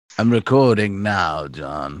I'm recording now,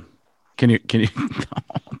 John. Can you no,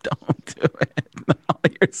 don't do it. No,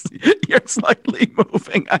 you're slightly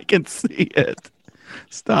moving. I can see it.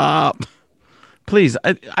 Stop. Please,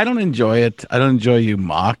 I don't enjoy it. I don't enjoy you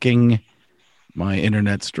mocking my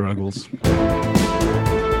internet struggles.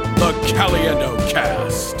 The Caliendo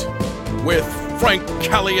Cast with Frank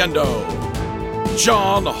Caliendo,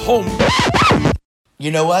 John Holmberg.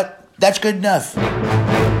 You know what? That's good enough.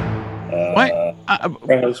 What?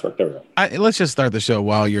 Let's just start the show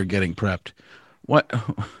while you're getting prepped. What?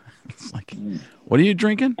 It's like, what are you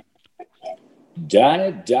drinking?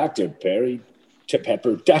 Dr. Perry,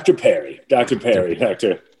 Dr. Perry, Dr. Perry,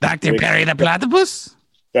 Dr. Dr. Perry the Platypus?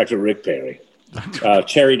 Dr. Rick Perry.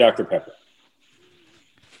 Cherry Dr. Pepper.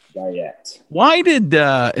 Diet. Why did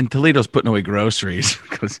and Toledo's putting away groceries?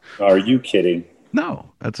 Are you kidding?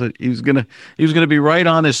 No, that's what he was gonna be right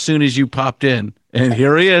on as soon as you popped in, and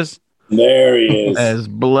here he is. There he is. As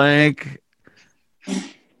blank. At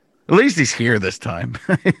least he's here this time.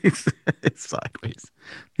 It's sideways.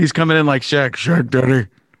 He's coming in like Shark Daddy.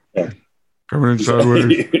 Yeah. Coming in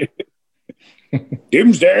sideways.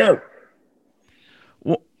 Jim's there.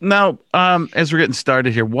 Well, now, as we're getting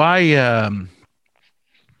started here, why,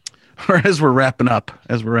 or as we're wrapping up,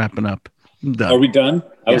 I'm done. Are we done?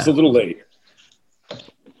 I was a little late.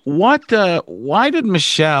 Why did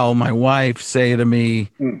Michelle, my wife, say to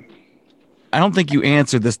me, I don't think you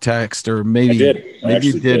answered this text, or maybe, I did. Maybe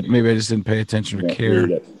you did. Maybe I just didn't pay attention or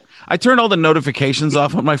care. I turned all the notifications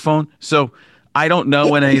off on my phone, so I don't know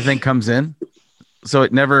when anything comes in. So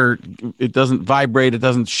it doesn't vibrate. It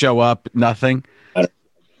doesn't show up. Nothing.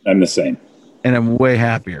 I'm the same. And I'm way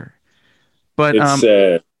happier. But it's,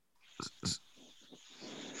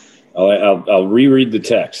 I'll reread the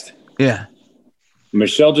text. Yeah.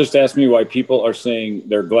 Michelle just asked me why people are saying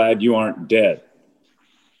they're glad you aren't dead.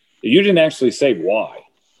 You didn't actually say why.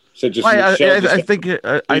 So just I think you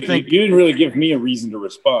didn't really give me a reason to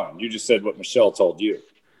respond. You just said what Michelle told you.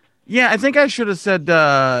 Yeah, I think I should have said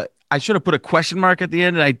I should have put a question mark at the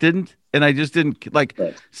end, and I didn't, and I just didn't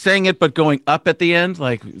saying it, but going up at the end,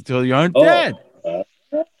 like till you aren't dead.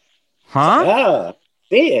 Huh?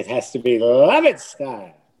 See, it has to be Lovett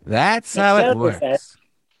style. That's how it works.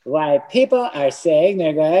 Why people are saying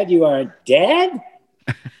they're glad you aren't dead?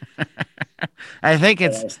 I think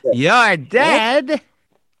it's you're dead. What?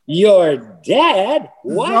 You're dead?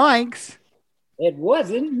 What? Thanks. It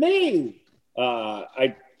wasn't me.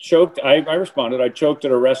 I choked. I responded. I choked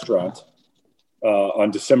at a restaurant on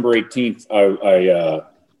December 18th.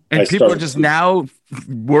 And people are just now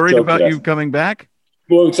worried about you coming back?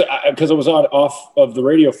 Well, because I was off of the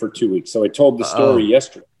radio for 2 weeks. So I told the story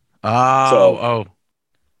yesterday.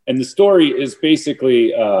 And the story is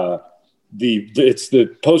basically it's the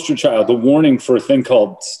poster child, the warning for a thing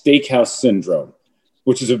called steakhouse syndrome,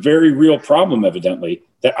 which is a very real problem, evidently,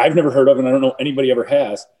 that I've never heard of, and I don't know anybody ever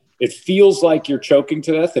has. It feels like you're choking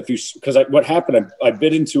to death what happened, I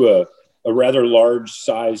bit into a rather large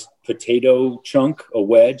sized potato chunk, a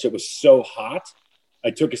wedge. It was so hot.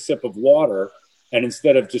 I took a sip of water, and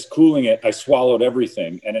instead of just cooling it, I swallowed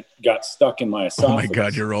everything, and it got stuck in my esophagus. Oh my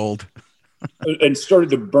God, you're old. And started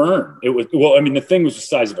to burn. The thing was the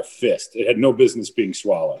size of a fist. It had no business being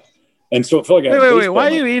swallowed. And so it felt like wait. Why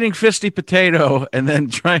are you eating fisty potato and then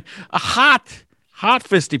trying a hot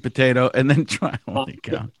fisty potato and then try? Holy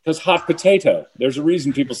cow! Because hot potato. There's a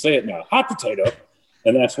reason people say it now. Hot potato,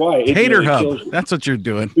 and that's why. Tater hub. That's what you're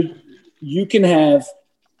doing. You can have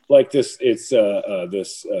like this. It's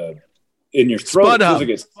this in your throat.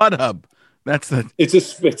 Spud hub. That's the. It's a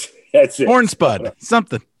spit. That's it. Corn spud.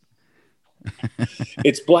 Something.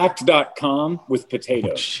 It's blacked.com with potato.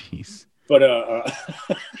 Oh, jeez. But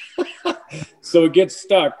so it gets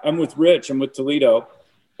stuck. I'm with Rich. I'm with Toledo,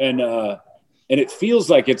 and it feels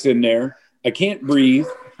like it's in there. I can't breathe.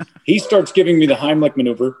 He starts giving me the Heimlich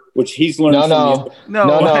maneuver, which he's learned. No.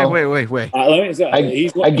 Wait.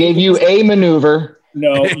 I gave you a maneuver.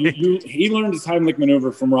 No, he learned his Heimlich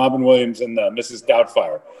maneuver from Robin Williams and Mrs.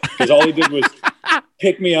 Doubtfire, because all he did was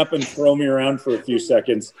pick me up and throw me around for a few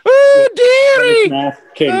seconds. Oh, dearie.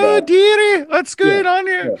 What's going on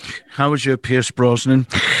here? Yeah. How was your Pierce Brosnan?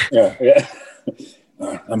 Yeah.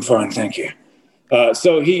 I'm fine, thank you.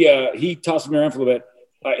 So he tossed me around for a little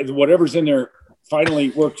bit. Whatever's in there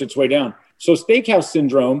finally worked its way down. So steakhouse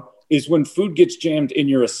syndrome is when food gets jammed in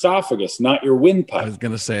your esophagus, not your windpipe. I was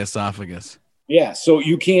going to say esophagus. Yeah, so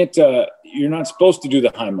you can't. You're not supposed to do the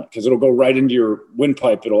Heimlich because it'll go right into your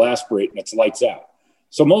windpipe. It'll aspirate and it's lights out.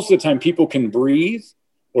 So most of the time, people can breathe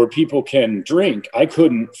or people can drink. I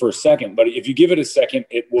couldn't for a second, but if you give it a second,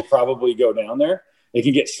 it will probably go down there. It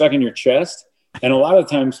can get stuck in your chest. And a lot of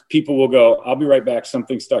times people will go, I'll be right back.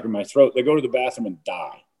 Something's stuck in my throat. They go to the bathroom and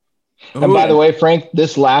die. And by the way, Frank,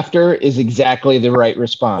 this laughter is exactly the right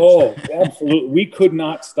response. Oh, absolutely. We could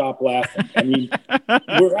not stop laughing. I mean,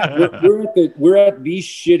 we're at the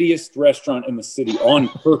shittiest restaurant in the city on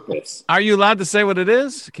purpose. Are you allowed to say what it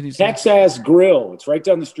is? Can you say Texas Grill. It's right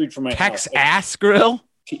down the street from my house. Texas Grill?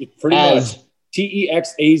 Pretty much.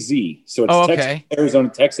 TEXAZ. So it's Texas, Arizona,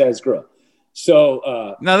 Texas Grill.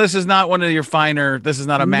 So now this is not one of your finer. This is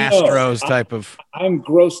not a Mastro's type of. I'm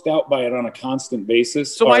grossed out by it on a constant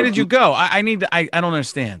basis. So why did you go? I need to. I don't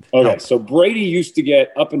understand. Okay, so Brady used to get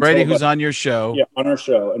up until Brady, who's on your show, on our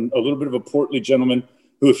show, and a little bit of a portly gentleman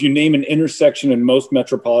who, if you name an intersection in most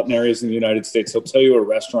metropolitan areas in the United States, he'll tell you a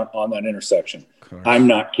restaurant on that intersection. I'm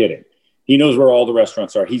not kidding. He knows where all the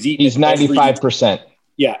restaurants are. He's 95%.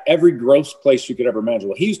 Yeah, every gross place you could ever imagine.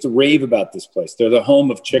 Well, he used to rave about this place. They're the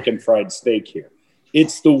home of chicken fried steak here.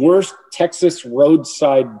 It's the worst Texas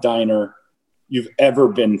roadside diner you've ever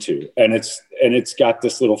been to, and it's got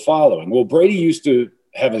this little following. Well, Brady used to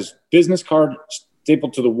have his business card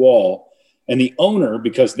stapled to the wall, and the owner,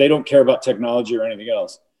 because they don't care about technology or anything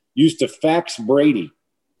else, used to fax Brady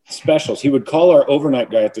specials. He would call our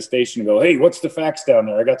overnight guy at the station and go, "Hey, what's the fax down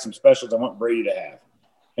there? I got some specials I want Brady to have."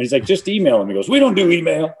 And he's like, "Just email him." He goes, "We don't do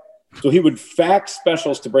email." So he would fax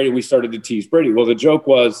specials to Brady. We started to tease Brady. Well, the joke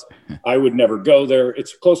was I would never go there.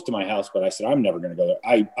 It's close to my house, but I said, I'm never going to go there.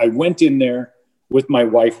 I went in there with my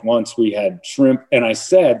wife once. We had shrimp, and I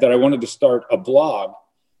said that I wanted to start a blog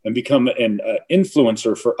and become an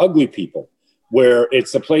influencer for ugly people, where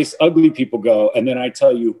it's a place ugly people go. And then I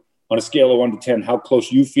tell you on a scale of 1 to 10 how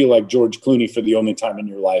close you feel like George Clooney for the only time in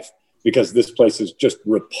your life, because this place is just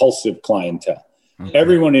repulsive clientele. Okay.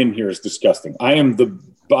 Everyone in here is disgusting. I am the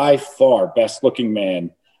by far best looking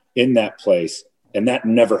man in that place. And that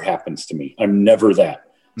never happens to me. I'm never that.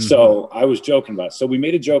 Mm-hmm. So I was joking about it. So we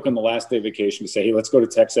made a joke on the last day of vacation to say, hey, let's go to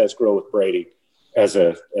Texas Grill with Brady as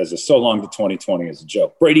a so long to 2020 as a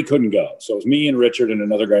joke. Brady couldn't go. So it was me and Richard and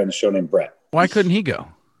another guy on the show named Brett. Why couldn't he go?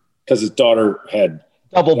 Because his daughter had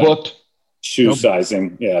double booked shoe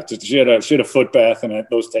sizing. Yeah. She had a foot bath, and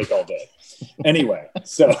those take all day. Anyway,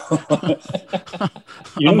 so a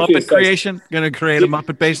Muppet creation, going to create a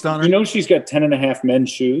Muppet based on her. You know, she's got 10 and a half men's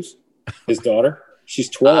shoes. His daughter, she's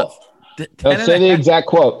 12. Say the exact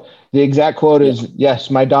quote. The exact quote is, "Yes,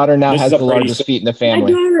 my daughter now has the largest feet in the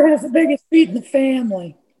family." My daughter has the biggest feet in the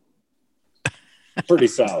family. Pretty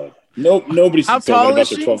solid. Nobody should say that about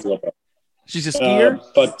their 12-year-old. She's a skier,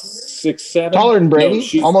 but 6'7". Taller than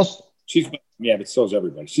Brady, almost. But so is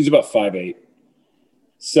everybody. She's about 5'8".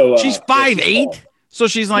 So she's 5'8". So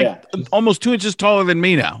she's like almost 2 inches taller than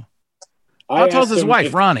me now. How tall is his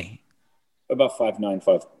wife, Ronnie? About 5'9",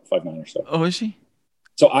 5'9" or so. Oh, is she?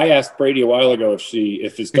 So I asked Brady a while ago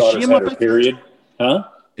if his daughter's had her period. Huh?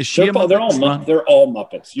 Is she a Muppet? They're all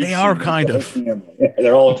Muppets. They are kind of.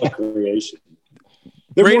 They're all a creation.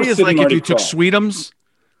 Brady is like if you took Sweetums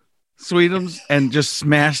and just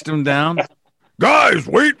smashed them down. Guys,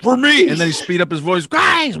 wait for me. And then he speed up his voice.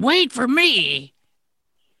 Guys, wait for me.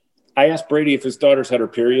 I asked Brady if his daughter's had her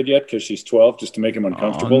period yet because she's 12, just to make him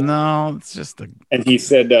uncomfortable. Oh, no, it's just And he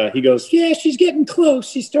said, he goes, yeah, she's getting close.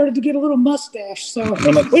 She started to get a little mustache. So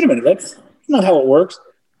I'm like, wait a minute, that's not how it works.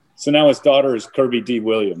 So now his daughter is Kirby D.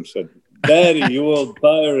 Williams. Said, "Daddy, you old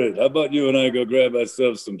pirate, how about you and I go grab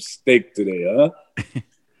ourselves some steak today, huh?"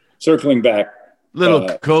 Circling back. Little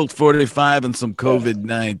Colt 45 and some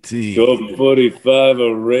COVID-19. Colt 45,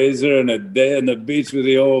 a razor, and a day on the beach with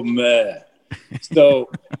the old man.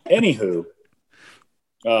 So, anywho,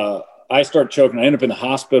 I start choking. I end up in the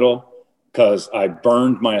hospital because I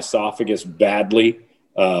burned my esophagus badly,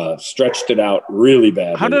 stretched it out really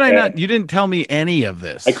badly. How did I not? You didn't tell me any of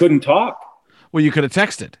this. I couldn't talk. Well, you could have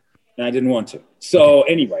texted. And I didn't want to. So,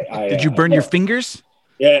 anyway. Did you burn your fingers?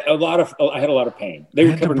 Yeah, I had a lot of pain. They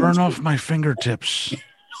were had to burn off my fingertips.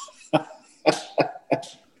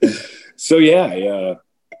 So, yeah,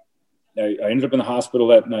 I ended up in the hospital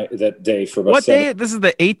that day for about what day? This is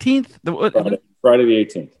the 18th? Friday the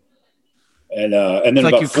 18th. And then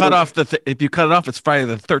it's like you cut off if you cut it off, it's Friday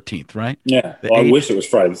the 13th, right? Yeah. Well, I wish it was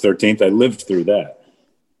Friday the 13th. I lived through that.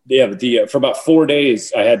 Yeah, but for about 4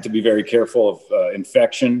 days, I had to be very careful of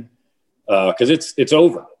infection because it's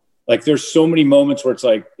over. Like there's so many moments where it's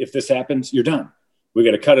like, if this happens, you're done. We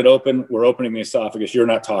got to cut it open. We're opening the esophagus. You're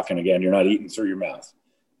not talking again. You're not eating through your mouth.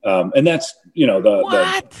 And that's,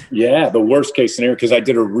 the worst case scenario, because I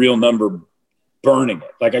did a real number burning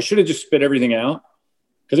it. Like I should have just spit everything out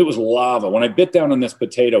because it was lava. When I bit down on this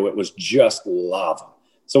potato, it was just lava.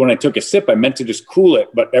 So when I took a sip, I meant to just cool it,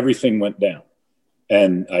 but everything went down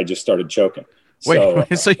and I just started choking.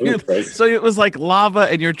 Wait, so it was crazy. so it was like lava,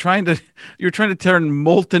 and you're trying to turn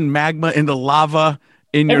molten magma into lava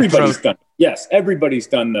in your Everybody's throat, done. Yes, everybody's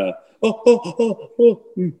done the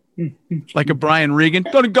like a Brian Regan.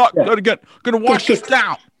 Gonna wash this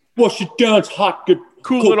down. Wash it down. It's hot. Good.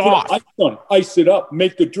 Cool it off. Ice on. Ice it up.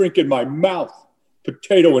 Make the drink in my mouth.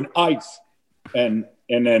 Potato and ice. And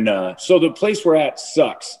then so the place we're at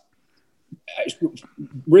sucks.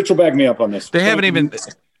 Rich will back me up on this. They haven't even.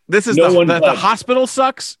 This is No one the hospital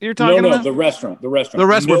sucks. You're talking about the restaurant.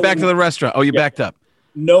 We're back to the restaurant. Oh, you backed up.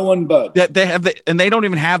 No one budged. And they don't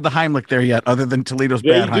even have the Heimlich there yet, other than Toledo's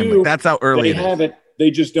bad Heimlich. That's how early they have it.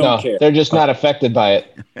 They just don't care. They're just not affected by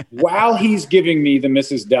it. While he's giving me the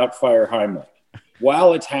Mrs. Doubtfire Heimlich,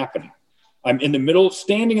 while it's happening, I'm in the middle,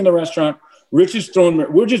 standing in the restaurant. Rich is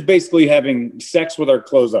we're just basically having sex with our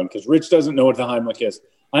clothes on because Rich doesn't know what the Heimlich is.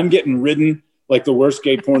 I'm getting ridden like the worst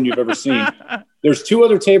gay porn you've ever seen. There's 2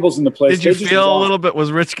 other tables in the place. Did you feel a little bit?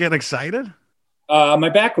 Was Rich getting excited? My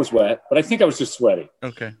back was wet, but I think I was just sweaty.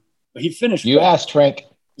 Okay. He finished. You asked, Frank.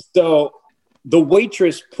 So the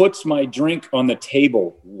waitress puts my drink on the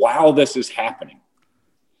table while this is happening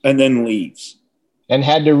and then leaves. And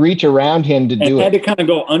had to reach around him to do it. Had to kind of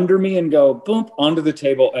go under me and go boom onto the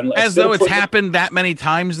table. And as though it's happened that many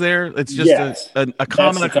times there. It's just a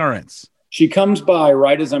common occurrence. She comes by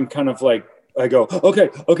right as I'm kind of like, I go, okay,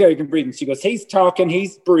 I can breathe. And she goes, he's talking,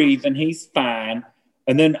 he's breathing, he's fine.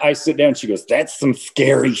 And then I sit down. She goes, that's some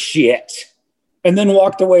scary shit. And then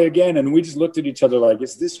walked away again. And we just looked at each other like,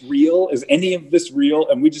 is this real? Is any of this real?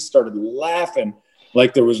 And we just started laughing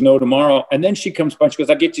like there was no tomorrow. And then she comes by. She goes,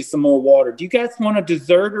 I'll get you some more water. Do you guys want a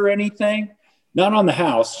dessert or anything? Not on the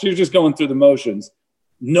house. She was just going through the motions.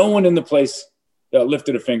 No one in the place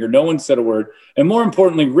lifted a finger. No one said a word. And more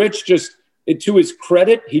importantly, Rich to his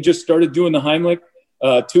credit, he just started doing the Heimlich.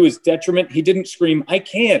 To his detriment, he didn't scream, I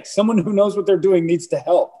can't. Someone who knows what they're doing needs to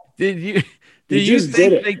help. Do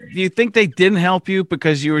you think they didn't help you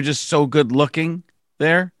because you were just so good looking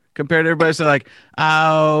there compared to everybody? So like,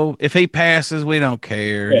 oh, if he passes, we don't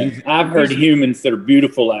care. Yeah, I've heard humans that are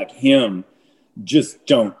beautiful like him just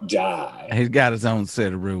don't die. He's got his own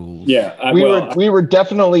set of rules. Yeah. We were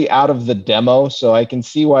definitely out of the demo, so I can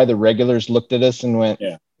see why the regulars looked at us and went,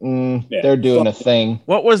 they're doing a thing.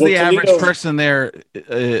 What was the average person there?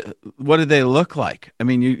 What did they look like? I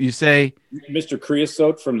mean, you say Mr.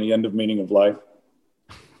 Creosote from The End of Meaning of Life.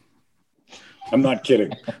 I'm not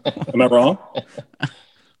kidding. Am I wrong?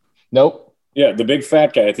 Nope. Yeah, the big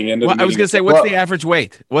fat guy at the end of I was going to say, what's the average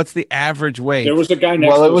weight? What's the average weight? There was a guy next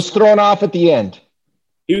to us. Well, it was thrown off at the end.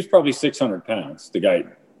 He was probably 600 pounds, the guy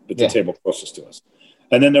at the table closest to us.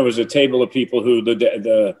 And then there was a table of people who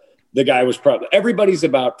the guy was probably, everybody's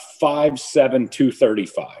about 5'7",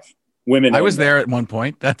 235. Women. I was there at one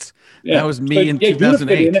point. That was me in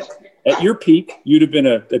 2008. At your peak, you'd have been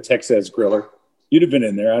a Texas griller. You'd have been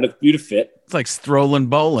in there. You'd have fit. It's like strolling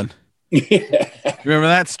bowling. Remember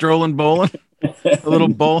that? Strolling bowling? A little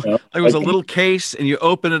bowl. It was a little case, and you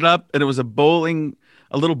open it up, and it was a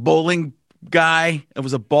little bowling guy. It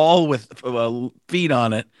was a ball with feet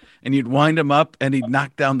on it, and you'd wind him up, and he'd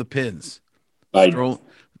knock down the pins.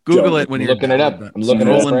 Google it when you're looking it up. I'm looking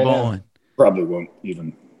it up right now. Probably won't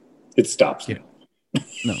even. It stops. Yeah.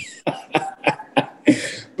 No.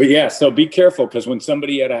 But yeah, so be careful because when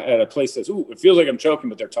somebody at a place says, "Ooh, it feels like I'm choking,"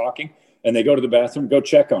 but they're talking, and they go to the bathroom, go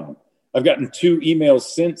check on them. I've gotten 2 emails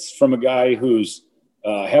since from a guy who's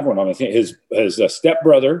have one on. I think his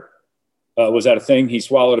stepbrother was at a thing. He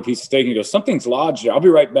swallowed a piece of steak and he goes, "Something's lodged there. I'll be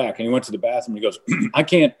right back." And he went to the bathroom. He goes, I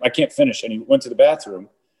can't finish. And he went to the bathroom.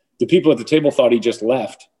 The people at the table thought he just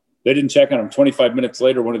left. They didn't check on him. 25 minutes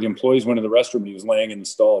later, one of the employees went to the restroom and he was laying in the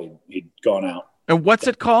stall. He'd gone out. And what's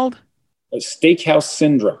it called? A steakhouse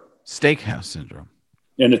syndrome. Steakhouse syndrome.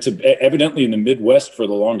 And it's evidently in the Midwest for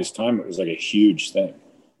the longest time. It was like a huge thing.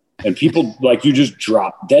 And people like you just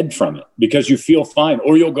drop dead from it because you feel fine.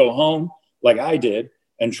 Or you'll go home like I did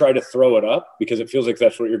and try to throw it up because it feels like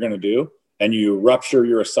that's what you're going to do. And you rupture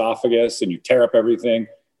your esophagus and you tear up everything.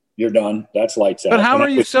 You're done. That's lights out. But how are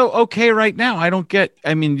you so okay right now? I don't get.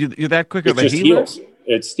 I mean, you're that quick of a healer. Heals.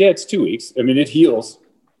 It's 2 weeks. I mean, it heals.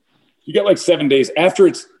 You get like 7 days after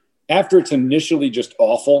it's initially just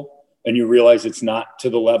awful, and you realize it's not to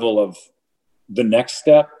the level of the next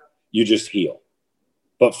step. You just heal.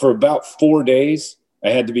 But for about 4 days, I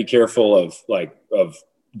had to be careful of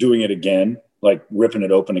doing it again, like ripping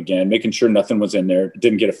it open again, making sure nothing was in there,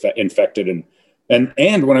 didn't get infected, and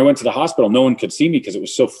when I went to the hospital, no one could see me because it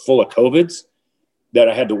was so full of COVIDs that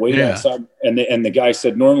I had to wait outside. And the guy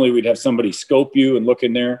said, normally we'd have somebody scope you and look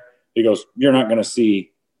in there. He goes, you're not going to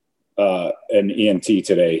see an EMT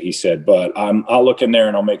today. He said, but I'll look in there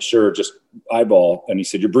and I'll make sure, just eyeball. And he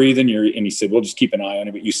said, you're breathing. And he said, we'll just keep an eye on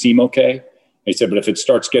it, but you seem okay. And he said, but if it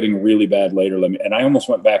starts getting really bad later, let me. And I almost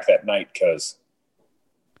went back that night because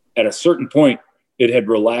at a certain point it had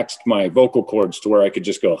relaxed my vocal cords to where I could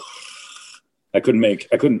just go. I couldn't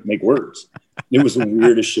make words. It was the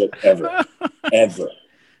weirdest shit ever.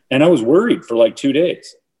 And I was worried for like 2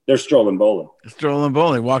 days. They're strolling bowling.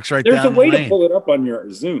 Walks right There's down. There's a way the to pull it up on your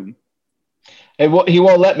Zoom. He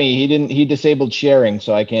won't let me. He disabled sharing,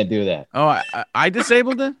 so I can't do that. Oh, I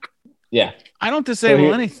disabled it? Yeah. I don't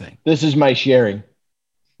disable anything. This is my sharing.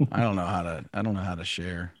 I don't know how to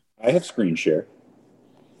share. I have screen share.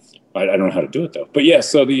 I don't know how to do it though. But yeah,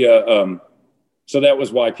 so so that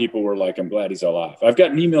was why people were like, I'm glad he's alive. I've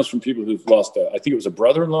gotten emails from people who've lost I think it was a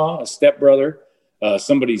brother-in-law, a stepbrother,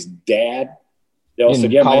 somebody's dad. They all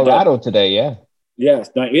said, Colorado today, yeah. Yeah,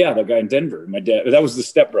 the guy in Denver. My dad, that was the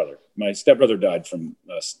stepbrother. My stepbrother died from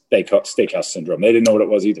steakhouse syndrome. They didn't know what it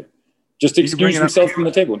was either. Just excused himself from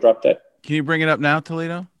the table and dropped that. Can you bring it up now,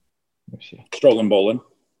 Toledo? Strolling bowling.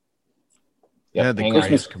 Yeah, the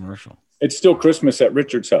Christmas commercial. It's still Christmas at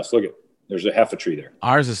Richard's house. Look there's a half a tree there.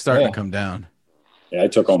 Ours is starting to come down. Yeah, I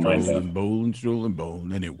took all mine down. Strolling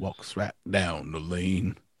bowling, and it walks right down the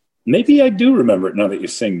lane. Maybe I do remember it now that you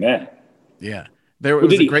sing that. Yeah. There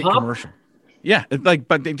was a great commercial. Yeah,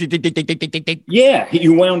 yeah,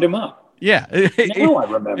 you wound him up. Yeah, now I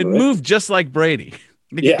remember. It moved just like Brady.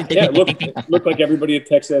 Yeah, looked like everybody at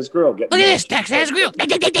Texas Grill. Look at this Texas Grill.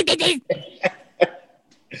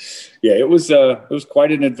 Yeah, it was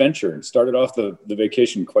quite an adventure and started off the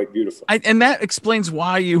vacation quite beautiful. And that explains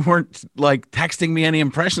why you weren't like texting me any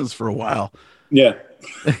impressions for a while. Yeah,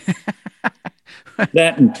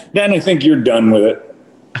 then I think you're done with it.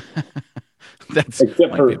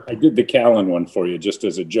 Except for I did the Callan one for you just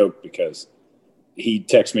as a joke because he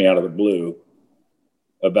texted me out of the blue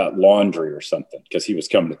about laundry or something because he was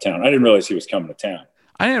coming to town. I didn't realize he was coming to town.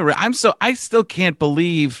 I still can't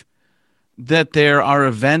believe that there are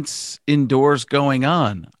events indoors going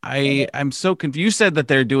on. I'm so confused. You said that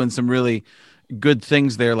they're doing some really good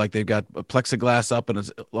things there, like they've got a plexiglass up and it's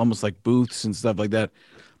almost like booths and stuff like that.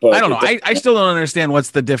 But I don't know. I still don't understand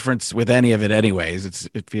what's the difference with any of it anyways.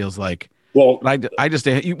 It feels like. Well, I just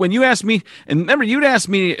when you asked me, and remember you'd ask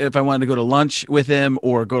me if I wanted to go to lunch with him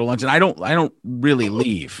or go to lunch, and I don't really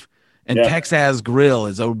leave. And Texas Grill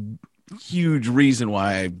is a huge reason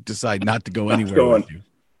why I decide not to go anywhere with you.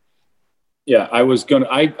 Yeah, I was gonna.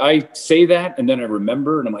 I say that, and then I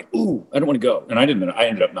remember, and I'm like, ooh, I don't want to go, and I didn't. I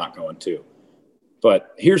ended up not going too.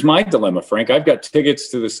 But here's my dilemma, Frank. I've got tickets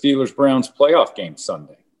to the Steelers-Browns playoff game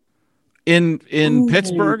Sunday in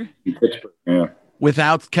Pittsburgh. In Pittsburgh, yeah.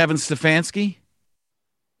 Without Kevin Stefanski?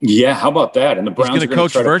 Yeah, how about that? And the Browns are going to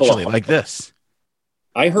coach virtually like this.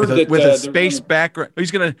 I heard with a space background.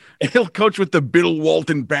 He'll coach with the Bill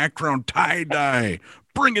Walton background, tie-dye.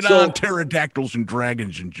 Bring it on, pterodactyls and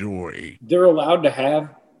dragons, enjoy. They're allowed to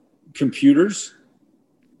have computers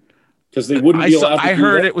because they wouldn't be allowed to I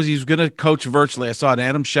heard he was going to coach virtually. I saw an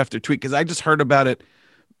Adam Schefter tweet because I just heard about it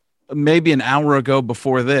maybe an hour ago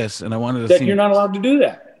before this, and I wanted to see. You're not allowed to do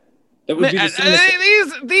that. That would be the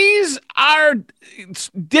same these are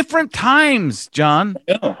different times, John.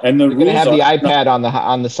 Yeah, and they're going to have the iPad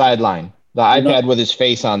on the sideline. The iPad with his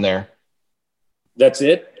face on there. That's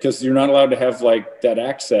it, because you're not allowed to have like that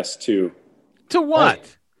access to what?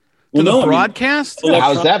 To the broadcast?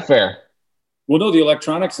 How's that fair? Well, no, the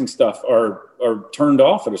electronics and stuff are turned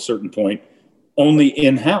off at a certain point, only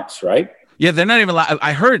in-house, right? Yeah, they're not even allowed.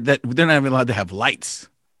 I heard that they're not even allowed to have lights.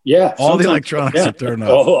 Yeah, all the electronics are turned off.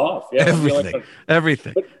 All off. Yeah,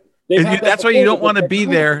 everything. That's why you don't want to be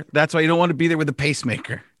there. That's why you don't want to be there with a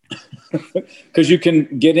pacemaker. Because you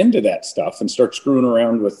can get into that stuff and start screwing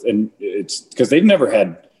around with, and it's because they've never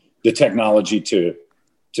had the technology to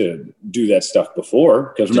do that stuff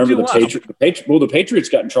before. Because remember the Patriots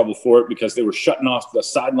got in trouble for it because they were shutting off the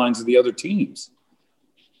sidelines of the other teams.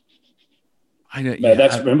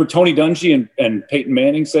 Remember Tony Dungy and Peyton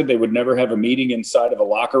Manning said they would never have a meeting inside of a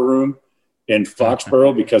locker room in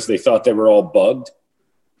Foxborough because they thought they were all bugged.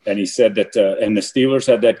 And he said that, and the Steelers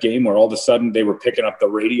had that game where all of a sudden they were picking up the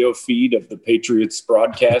radio feed of the Patriots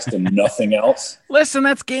broadcast and nothing else. Listen,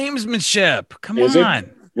 that's gamesmanship. Come on.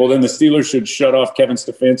 Well, then the Steelers should shut off Kevin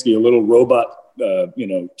Stefanski, a little robot,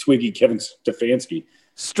 twiggy Kevin Stefanski.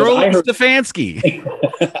 Stefanski.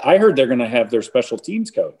 I heard they're going to have their special teams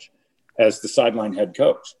coach as the sideline head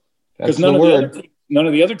coach. Because none none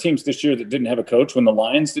of the other teams this year that didn't have a coach. When the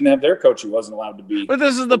Lions didn't have their coach, he wasn't allowed to be. But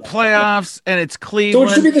this is the playoffs, and it's Cleveland,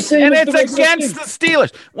 so it should be the same and it's against the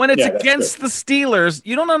Steelers. When it's against the Steelers,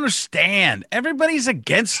 you don't understand. Everybody's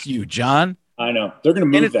against you, John. I know. They're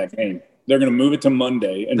going to move that game. They're going to move it to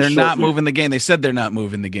Monday. And they're not moving the game. They said they're not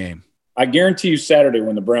moving the game. I guarantee you Saturday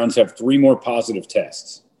when the Browns have 3 more positive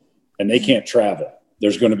tests and they can't travel,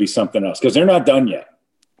 there's going to be something else because they're not done yet.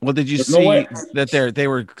 Well, did you see that they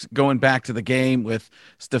were going back to the game with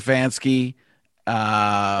Stefanski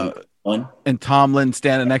and Tomlin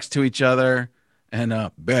standing next to each other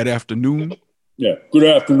and bad afternoon? Yeah, good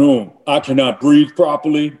afternoon. I cannot breathe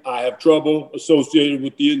properly. I have trouble associated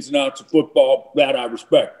with the ins and outs of football. That I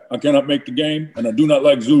respect. I cannot make the game, and I do not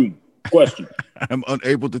like Zoom. Question. I'm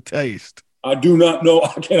unable to taste. I do not know.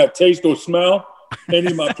 I cannot taste or smell any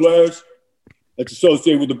of my players that's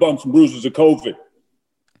associated with the bumps and bruises of COVID.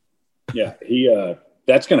 Yeah,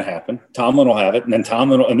 that's going to happen. Tomlin will have it, and then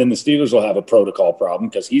the Steelers will have a protocol problem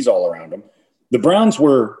because he's all around them. The Browns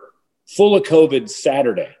were full of COVID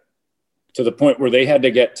Saturday to the point where they had to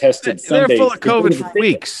get tested Sunday. They're full of COVID for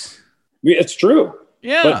weeks. It's true.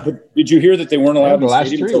 Yeah. But did you hear that they weren't allowed the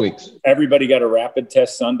last 3 weeks? Everybody got a rapid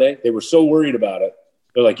test Sunday. They were so worried about it.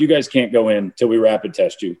 They're like, you guys can't go in till we rapid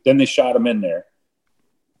test you. Then they shot them in there.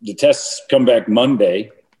 The tests come back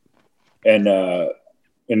Monday, and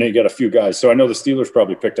they got a few guys. So I know the Steelers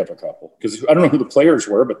probably picked up a couple because I don't know who the players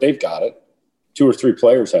were, but they've got it. 2 or 3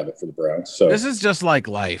 players have it for the Browns. So this is just like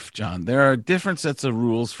life, John. There are different sets of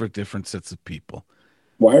rules for different sets of people.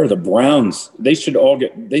 Why are the Browns? They should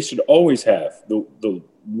always have the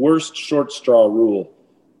worst short straw rule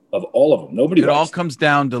of all of them. Nobody. It all comes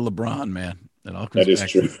down to LeBron, man. It all comes. That is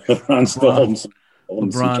true. LeBron's still holding some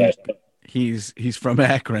LeBron. He's from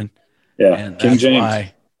Akron. Yeah, and King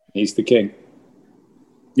James. He's the king.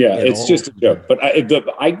 Yeah, it's just a joke. But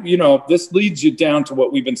this leads you down to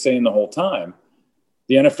what we've been saying the whole time.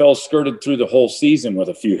 The NFL skirted through the whole season with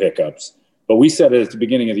a few hiccups, but we said it at the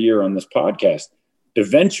beginning of the year on this podcast.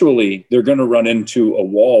 Eventually, they're going to run into a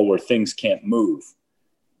wall where things can't move.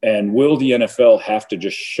 And will the NFL have to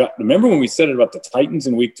just shut? Remember when we said it about the Titans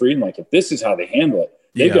in week 3? And like, if this is how they handle it,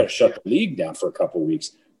 they've got to shut the league down for a couple of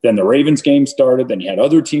weeks. Then the Ravens game started. Then you had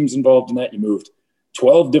other teams involved in that. You moved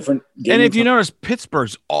 12 different games. And if you notice,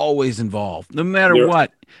 Pittsburgh's always involved, no matter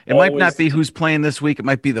what. It might not be who's playing this week. It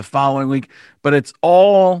might be the following week. But it's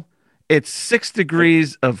 6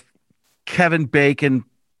 degrees of Kevin Bacon,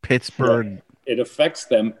 Pittsburgh. Right. It affects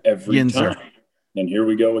them every time. And here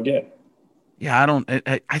we go again. Yeah,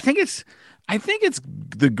 I think it's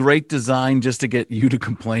the great design just to get you to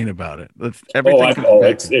complain about it. It's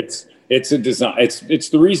a design. It's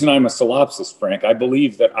the reason I'm a solipsist, Frank. I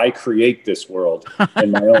believe that I create this world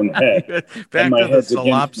in my own head. Back to the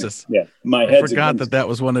solipsist. Yeah, I forgot that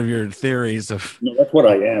was one of your theories of. No, that's what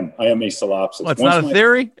I am. I am a solipsist. Well, it's not a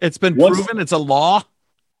theory. It's been proven. It's a law.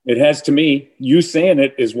 It has to me. You saying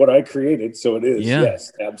it is what I created, so it is. Yeah.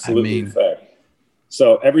 Yes, absolutely. In fact.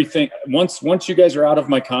 So everything once you guys are out of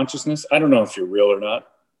my consciousness, I don't know if you're real or not.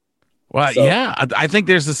 Well, I think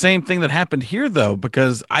there's the same thing that happened here though,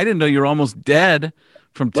 because I didn't know you're almost dead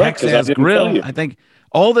from Texas Grill. I think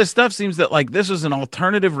all this stuff seems that like this was an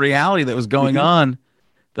alternative reality that was going on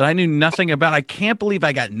that I knew nothing about. I can't believe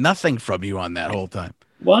I got nothing from you on that whole time.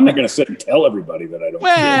 Well, I'm not going to sit and tell everybody that I don't.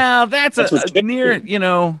 Well, that's a near,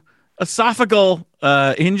 esophageal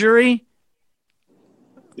injury.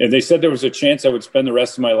 And they said there was a chance I would spend the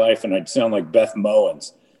rest of my life and I'd sound like Beth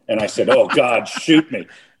Mowins. And I said, "Oh God, shoot me!"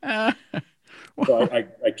 So I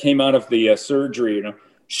came out of the surgery.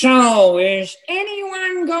 So, is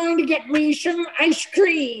anyone going to get me some ice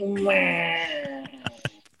cream?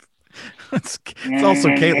 It's also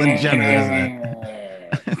Caitlyn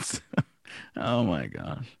Jenner, isn't it? Oh my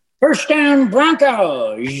gosh! First down,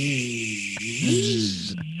 Broncos.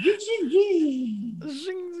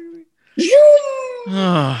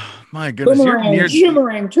 Oh my goodness! Boomerang.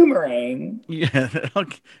 Yeah,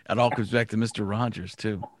 that all comes back to Mr. Rogers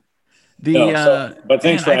too. But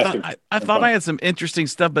thanks for asking. I thought I had some interesting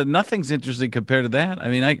stuff, but nothing's interesting compared to that. I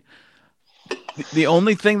mean, the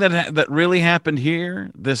only thing that really happened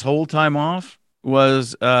here this whole time off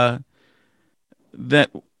was that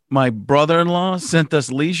my brother-in-law sent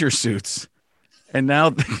us leisure suits, and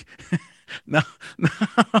now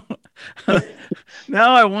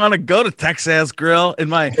I want to go to Texas Grill in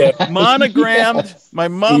my monogrammed. It's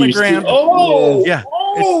monogrammed.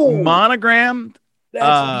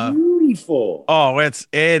 That's beautiful. Oh, it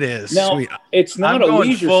is now, sweet. It's not I'm going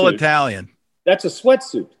leisure full suit. Italian. That's a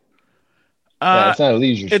sweatsuit. It's not a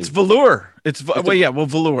leisure suit. It's velour.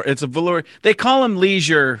 Velour. It's a velour. They call them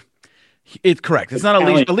leisure It's correct. It's not a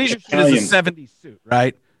leisure. A leisure suit is a 70s suit,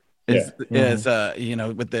 right? Is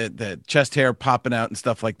with the chest hair popping out and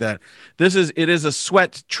stuff like that. It is a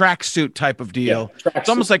sweat tracksuit type of deal. Yeah, it's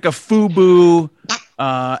almost like a FUBU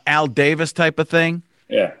Al Davis type of thing.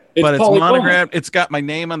 Yeah. But it's monogrammed. It's got my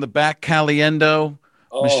name on the back, Caliendo.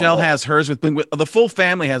 Oh. Michelle has hers with the full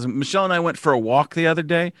family has them. Michelle and I went for a walk the other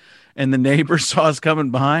day, and the neighbors saw us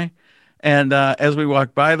coming by. And as we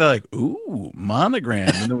walked by, they're like, "Ooh, monogram!"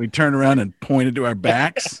 And then we turned around and pointed to our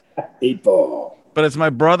backs. 8-ball. But it's my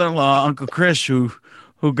brother-in-law, Uncle Chris, who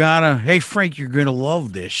got hey, Frank, you're gonna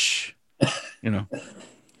love this,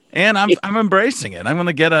 And I'm embracing it. I'm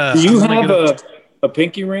gonna get a. Do you have a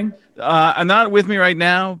pinky ring? I'm not with me right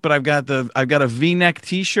now, but I've got a V-neck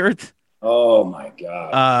T-shirt. Oh my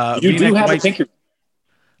God! You do have a pinky ring.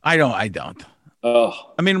 I don't.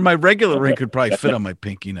 Oh, I mean, my regular ring could probably fit on my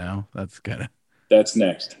pinky now. That's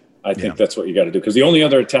next. I think that's what you got to do, because the only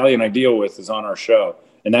other Italian I deal with is on our show,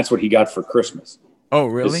 and that's what he got for Christmas. Oh,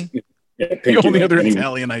 really? The only other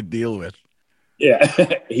Italian I deal with. Yeah,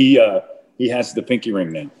 he has the pinky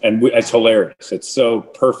ring now, and it's hilarious. It's so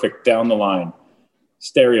perfect down the line.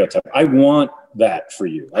 Stereotype. I want that for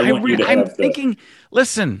you. I'm thinking.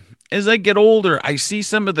 Listen. As I get older, I see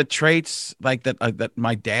some of the traits like that that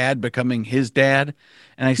my dad becoming his dad,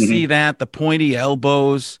 and I see that the pointy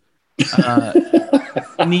elbows,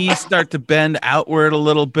 knees start to bend outward a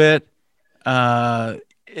little bit.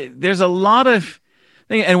 There's a lot of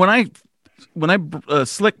things, and when I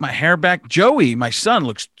slick my hair back, Joey, my son,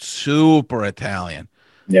 looks super Italian.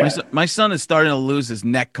 Yeah. My son is starting to lose his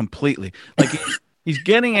neck completely. Like. He's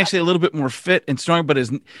getting actually a little bit more fit and strong, but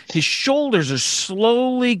his shoulders are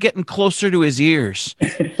slowly getting closer to his ears,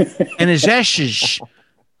 and his S's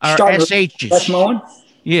are SHs.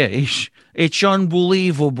 Yeah, it's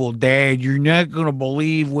unbelievable, Dad. You're not gonna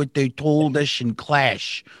believe what they told us in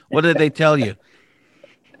class. What did they tell you?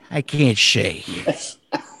 I can't say.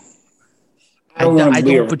 I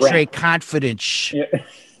don't portray confidence. Yeah.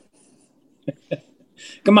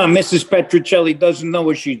 Come on, Mrs. Petrocelli doesn't know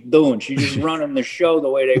what she's doing. She's just running the show the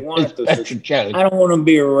way they want it to. I don't want to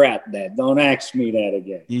be a rat, Dad. Don't ask me that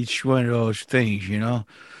again. It's one of those things, Yeah.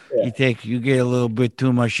 You get a little bit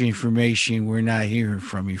too much information. We're not hearing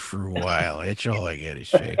from you for a while. That's all I got to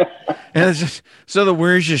say. And it's just, so the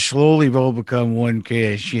words just slowly will become one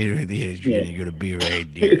cast. You're going to be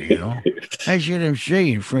right there, That's what I'm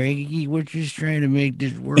saying, Frankie. We're just trying to make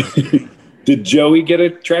this work. Did Joey get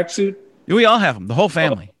a tracksuit? We all have them, the whole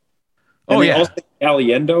family. Oh yeah, all say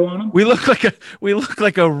Caliendo on them. We look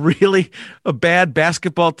like a bad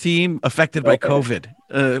basketball team affected by COVID.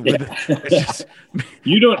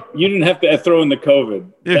 You didn't have to throw in the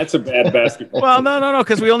COVID. That's a bad basketball. Well, no,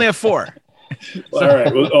 because we only have 4. All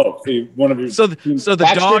right. Well, one of you. So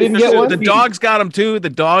the dogs got them too. The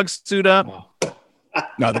dogs suit up.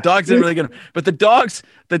 No, the dogs didn't really get them. But the dogs,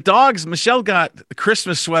 Michelle got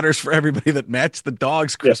Christmas sweaters for everybody that matched the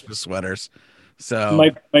dogs' Christmas sweaters. So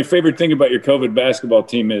my favorite thing about your COVID basketball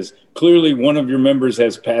team is clearly one of your members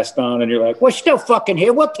has passed on, and you're like, we're still fucking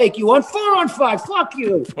here. We'll take you on 4-on-5. Fuck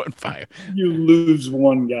you. 4-on-5. You lose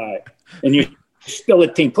one guy, and you're still a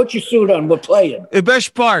team. Put your suit on. We're playing. The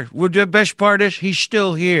best part is he's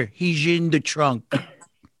still here. He's in the trunk.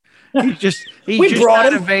 He's just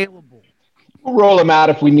not available. We'll roll him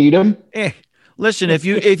out if we need him. Listen, if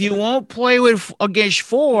you won't play against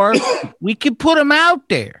 4, we can put him out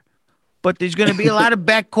there. But there's going to be a lot of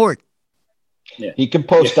backcourt. Yeah. He can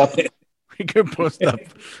post up. He can post up.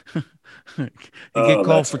 He get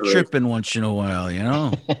called for tripping once in a while,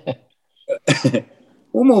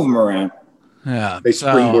 We'll move him around. Yeah. They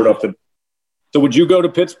springboard up the. So would you go to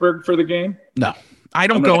Pittsburgh for the game? No, I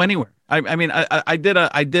don't go anywhere. I mean, I did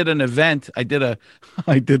an event. I did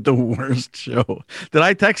the worst show. Did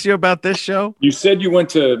I text you about this show? You said you went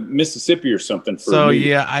to Mississippi or something.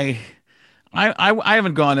 I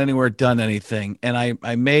haven't gone anywhere, done anything, and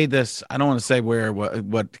I made this. I don't want to say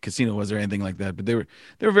what casino was or anything like that, but they were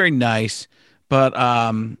very nice. But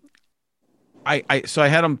I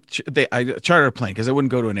had them. I chartered a plane because I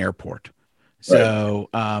wouldn't go to an airport. So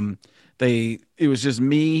it was just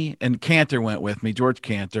me and Cantor went with me. George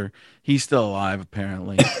Cantor, he's still alive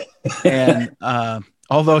apparently, and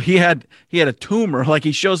although he had a tumor, like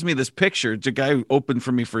he shows me this picture. It's a guy who opened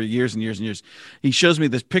for me for years and years and years. He shows me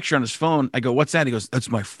this picture on his phone. I go, "What's that?" He goes,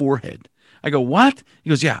 "That's my forehead." I go, "What?"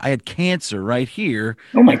 He goes, "Yeah, I had cancer right here.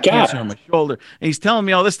 Oh my God. Cancer on my shoulder." And he's telling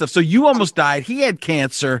me all this stuff. So you almost died. He had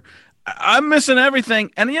cancer. I'm missing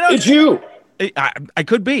everything. And it's you. I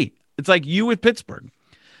could be. It's like you with Pittsburgh,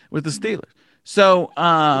 with the Steelers. So,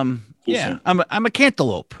 yeah, I'm a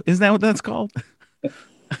cantaloupe. Isn't that what that's called?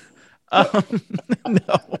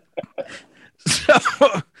 No.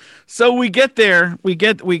 So we get there. We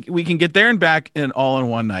can get there and back in all in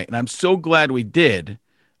one night, and I'm so glad we did,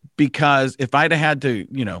 because if I'd have had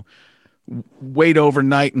to, wait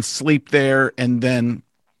overnight and sleep there and then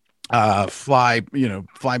fly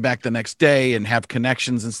back the next day and have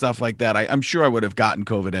connections and stuff like that, I'm sure I would have gotten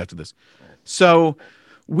COVID after this. So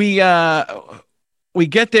we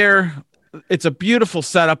get there. It's a beautiful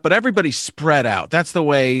setup, but everybody's spread out. That's the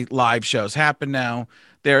way live shows happen now.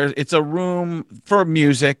 It's a room for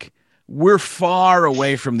music. We're far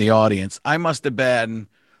away from the audience. I must have been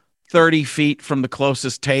 30 feet from the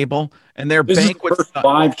closest table, and their banquet is the first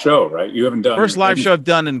live show, right? You haven't done first live show I've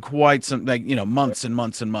done in quite some, months and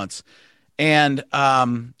months and months. And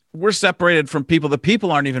we're separated from people. The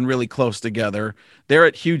people aren't even really close together. They're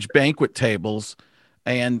at huge banquet tables,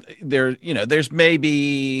 and there's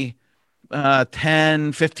maybe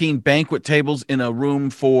 10, 15 banquet tables in a room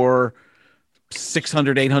for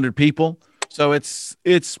 600, 800 people. So it's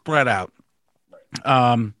spread out.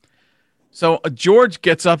 So George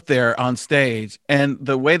gets up there on stage, and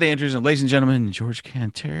the way they introduce him, ladies and gentlemen, George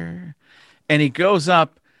Cantor, and he goes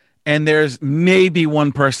up, and there's maybe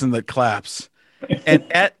one person that claps,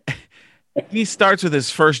 and he starts with his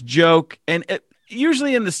first joke, and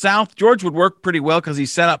usually in the South, George would work pretty well because he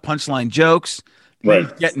set up punchline jokes. Right.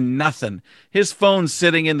 He's getting nothing. His phone's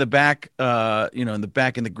sitting in the back, in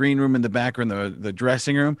the green room, in the back, or in the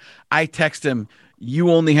dressing room. I text him,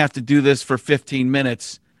 you only have to do this for 15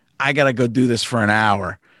 minutes. I got to go do this for an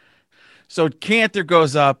hour. So Cantor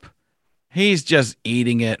goes up. He's just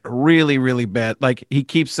eating it really, really bad. Like, he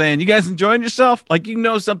keeps saying, you guys enjoying yourself? Like,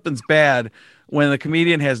 something's bad when a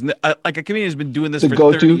comedian has, a comedian has been doing this for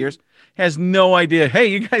 30 years. Has no idea. Hey,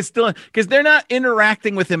 you guys still, because they're not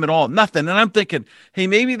interacting with him at all. Nothing. And I'm thinking, hey,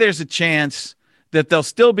 maybe there's a chance that they'll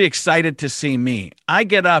still be excited to see me. I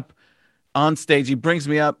get up on stage. He brings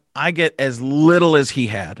me up. I get as little as he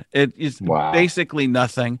had. It is basically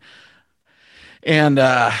nothing. And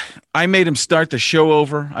I made him start the show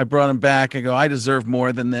over. I brought him back. I go, I deserve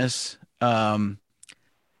more than this. And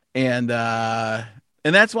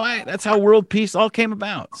that's how world peace all came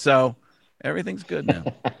about. So everything's good now.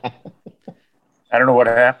 I don't know what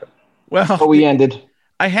happened. Well, we ended.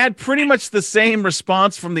 I had pretty much the same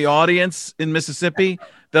response from the audience in Mississippi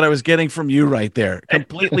that I was getting from you right there.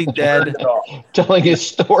 Completely dead. Telling his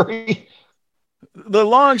story. The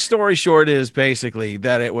long story short is basically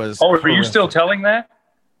that it was. Oh, were you still telling that?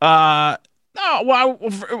 No. Well,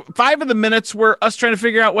 5 of the minutes were us trying to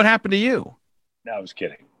figure out what happened to you. No, I was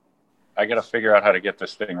kidding. I got to figure out how to get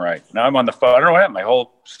this thing right. Now I'm on the phone. I don't know what happened. My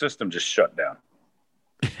whole system just shut down.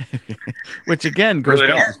 Which again goes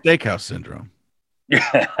back to steakhouse syndrome.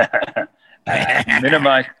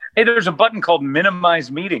 Minimize. Hey, there's a button called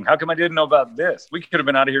minimize meeting. How come I didn't know about this? We could have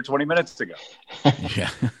been out of here 20 minutes ago. Yeah.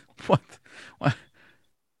 What?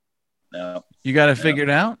 No. You got to figure it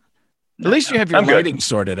out? At least you have your lighting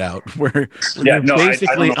sorted out where you're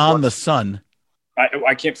basically on the sun.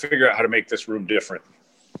 I can't figure out how to make this room different.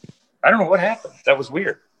 I don't know what happened. That was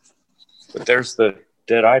weird. But there's the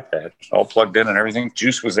dead iPad all plugged in and everything.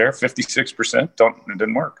 Juice was there, 56%. It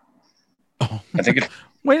didn't work. Oh. I think it.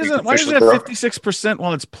 Why is that 56%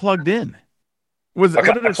 while it's plugged in? What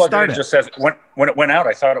did it start at? It just says when it went out,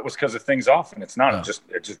 I thought it was because of things off, and it's not. Oh.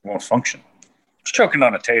 It just won't function. It's choking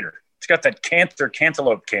on a tater. It's got that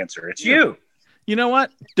cantaloupe cancer. It's you. You know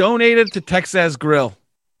what? Donate it to Texas Grill.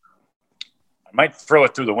 I might throw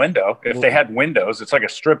it through the window. If they had windows, it's like a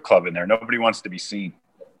strip club in there. Nobody wants to be seen.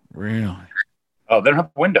 Really? Oh, they don't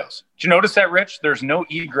have windows. Did you notice that, Rich? There's no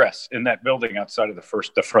egress in that building outside of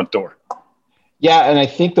the front door. Yeah, and I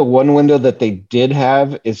think the one window that they did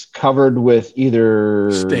have is covered with either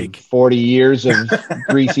steak. 40 years of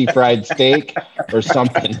greasy fried steak or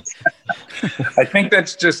something. I think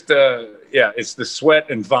that's just, it's the sweat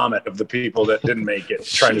and vomit of the people that didn't make it,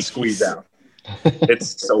 trying to squeeze out.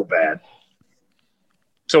 It's so bad.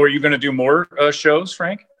 So are you going to do more shows,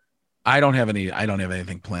 Frank? I don't have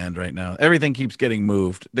anything planned right now. Everything keeps getting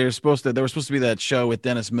moved. There was supposed to be that show with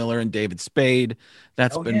Dennis Miller and David Spade.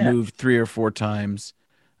 That's been moved 3 or 4 times.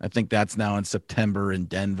 I think that's now in September in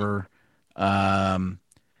Denver. I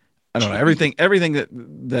don't know. Everything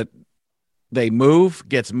that they move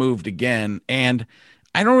gets moved again. And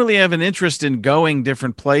I don't really have an interest in going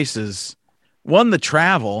different places. One, the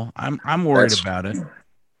travel, I'm worried about it.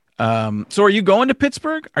 So are you going to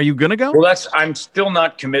Pittsburgh? Are you going to go? Well, I'm still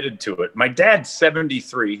not committed to it. My dad's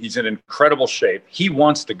 73. He's in incredible shape. He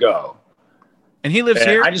wants to go. And he lives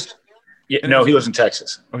here? No, he lives in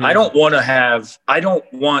Texas. I don't want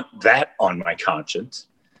that on my conscience.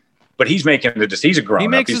 but he's making he's a grown He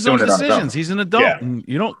up. makes He's his own doing it on his decisions. own. He's an adult. Yeah. And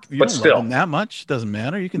you don't still, love him that much. Doesn't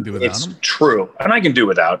matter. You can do without it's him. true. And I can do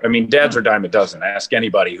without. I mean, dads are dime a dozen. Ask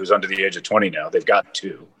anybody who's under the age of 20 now. They've got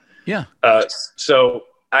two. Yeah. So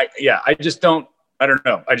I just don't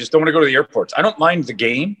know. I just don't want to go to the airports. I don't mind the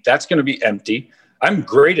game. That's going to be empty. I'm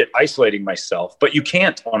great at isolating myself, but you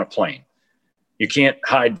can't on a plane. You can't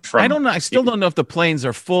hide from. I don't know. I still don't know if the planes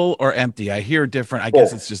are full or empty. I hear different. I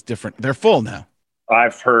guess it's just different. They're full now.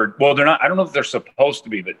 I've heard. Well, they're not. I don't know if they're supposed to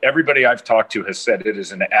be, but everybody I've talked to has said it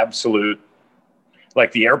is an absolute.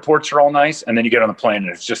 Like the airports are all nice, and then you get on the plane, and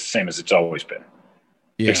it's just the same as it's always been.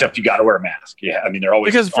 Yeah. Except you got to wear a mask. Yeah, I mean they're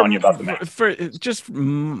always on you about the mask. For just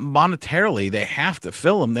monetarily, they have to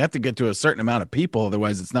fill them. They have to get to a certain amount of people,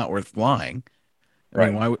 otherwise it's not worth flying. I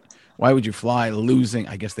mean, why would you fly losing?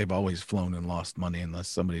 I guess they've always flown and lost money unless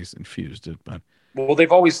somebody's infused it. But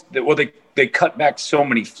they cut back so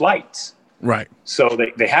many flights, right? So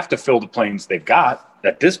they have to fill the planes they've got.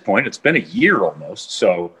 At this point, it's been a year almost.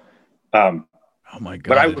 So, oh my god!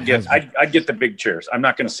 But I'd get the big chairs. I'm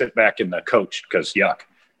not going to sit back in the coach because yuck.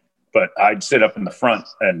 But I'd sit up in the front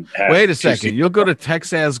and have. Wait a second! You'll go to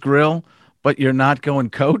Texas Grill, but you're not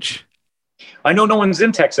going coach. I know no one's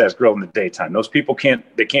in Texas Grill in the daytime. Those people can't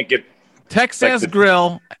get Texas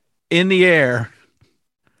Grill in the air.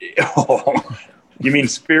 Oh, you mean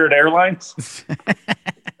Spirit Airlines?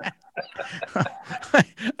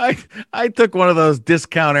 I took one of those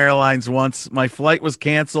discount airlines once. My flight was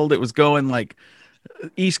canceled. It was going like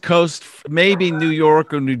East Coast, maybe New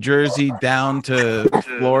York or New Jersey down to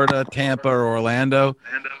Florida, Tampa or Orlando.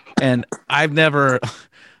 And I've never...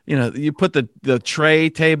 You know, you put the tray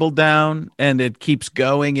table down and it keeps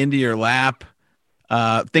going into your lap.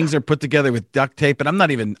 Things are put together with duct tape, and I'm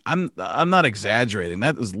not exaggerating.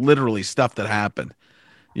 That was literally stuff that happened.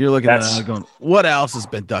 You're looking at it going, what else has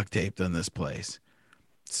been duct taped in this place?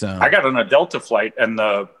 So I got on a Delta flight, and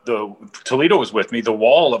the Toledo was with me. The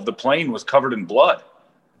wall of the plane was covered in blood.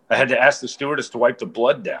 I had to ask the stewardess to wipe the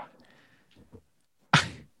blood down.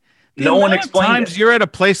 No one explained times it. You're at a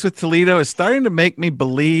place with Toledo is starting to make me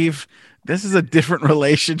believe this is a different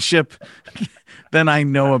relationship than I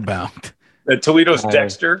know about. Toledo's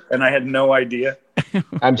Dexter, and I had no idea.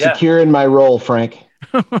 I'm secure in my role, Frank.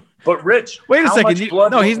 But Rich, wait a second.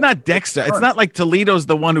 No, he's not Dexter. It's not like Toledo's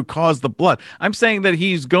the one who caused the blood. I'm saying that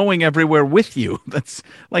he's going everywhere with you. That's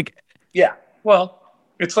like, yeah. Well,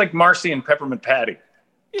 it's like Marcy and Peppermint Patty.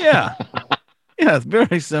 Yeah, yeah, it's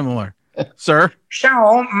very similar. Sir?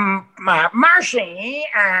 So, Marcy,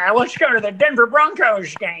 let's go to the Denver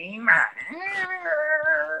Broncos game.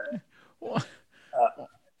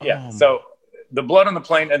 So the blood on the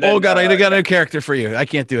plane. And then, God, I got a character for you. I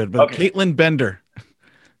can't do it, but okay. Caitlin Bender.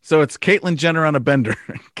 So it's Caitlyn Jenner on a bender.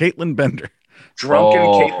 Caitlin Bender. Drunken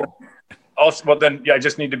Caitlin. Also, well, then, I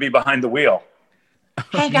just need to be behind the wheel.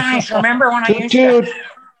 Hey, guys, remember when I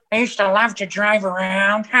used to love to drive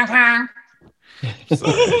around?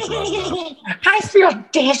 I feel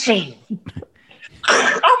dizzy.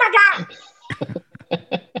 Oh my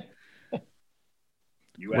God!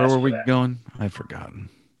 Where were we going? I've forgotten.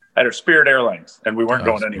 At our Spirit Airlines, and we weren't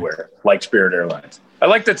going anywhere like Spirit Airlines. I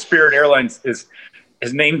like that Spirit Airlines has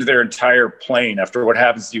named their entire plane after what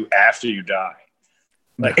happens to you after you die.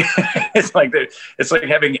 Like it's like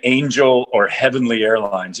having Angel or Heavenly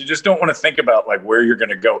Airlines. You just don't want to think about like where you're going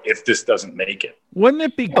to go if this doesn't make it. Wouldn't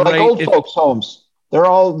it be great? Like old folks' homes. They're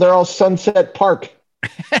all Sunset Park.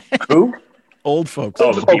 Who? Old folks.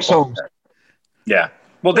 Oh, the folks' homes. Yeah.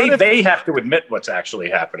 Well, they have to admit what's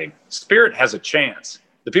actually happening. Spirit has a chance.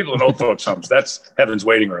 The people in old folks' homes, that's heaven's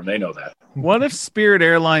waiting room. They know that. What if Spirit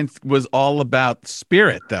Airlines was all about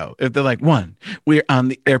spirit, though? If they're like, 1, we're on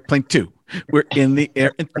the airplane, 2, we're in the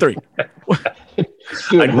air, and 3.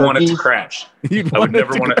 I'd want it to crash. I would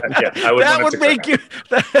never want to. Yeah, I would. That would make you.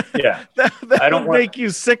 That I don't would make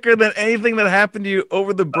you sicker than anything that happened to you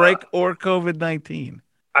over the break or COVID-19.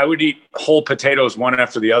 I would eat whole potatoes one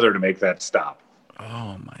after the other to make that stop.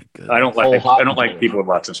 Oh my goodness! I don't like people with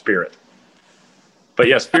lots of spirit. But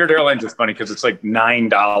yeah, Spirit Airlines is funny because it's like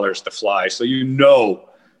 $9 to fly, so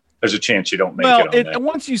there's a chance you don't make it on that.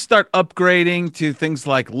 Once you start upgrading to things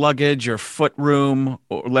like luggage or foot room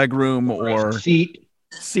or leg room or seat,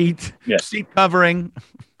 seat covering.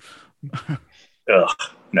 Ugh,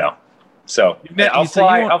 no. So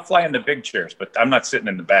I'll fly in the big chairs, but I'm not sitting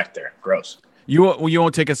in the back there. Gross. You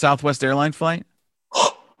won't take a Southwest airline flight?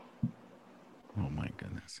 Oh my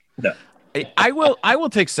goodness. No. I will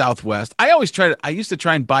take Southwest. I used to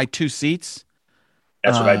try and buy 2 seats.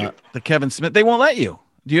 That's what I do. The Kevin Smith. They won't let you.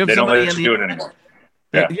 Do you have they don't let you do it anymore.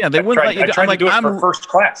 Yeah, they wouldn't let you. I tried to do it for first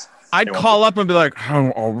class. I'd call up and be like,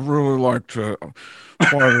 "I really like to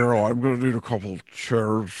I'm going to need a couple of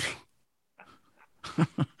chairs.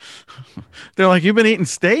 They're like, you've been eating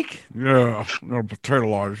steak? Yeah, no potato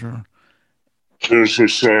lager. I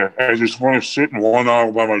just want to sit in one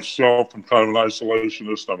aisle by myself and kind of an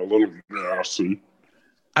isolationist. I'm a little gassy.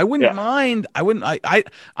 I wouldn't mind.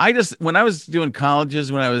 I just, when I was doing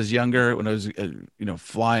colleges, when I was younger, when I was,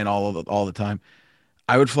 flying all the time,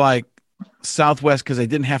 I would fly Southwest because I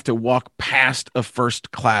didn't have to walk past a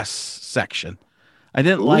first class section. I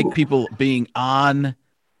didn't like people being on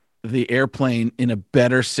the airplane in a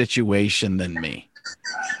better situation than me.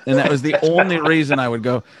 And that was the only reason I would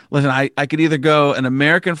go. Listen, I could either go an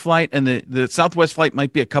American flight, and the Southwest flight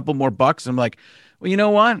might be a couple more bucks. I'm like, well, you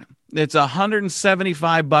know what? It's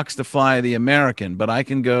 $175 to fly the American, but I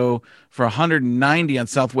can go for $190 on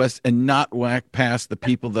Southwest and not whack past the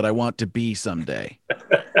people that I want to be someday.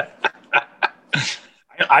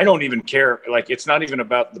 I don't even care. Like, it's not even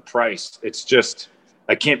about the price. It's just,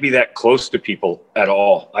 I can't be that close to people at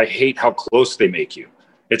all. I hate how close they make you.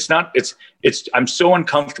 I'm so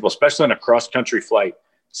uncomfortable, especially on a cross country flight,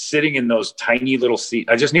 sitting in those tiny little seats.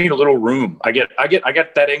 I just need a little room. I get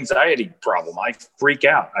that anxiety problem. I freak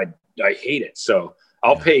out. I hate it. So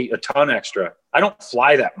I'll pay a ton extra. I don't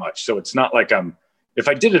fly that much. So it's not like if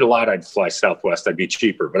I did it a lot, I'd fly Southwest. I'd be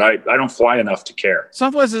cheaper, but I don't fly enough to care.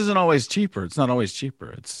 Southwest isn't always cheaper. It's not always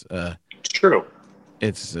cheaper. It's true.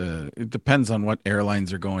 It depends on what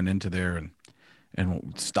airlines are going into there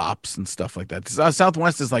and stops and stuff like that.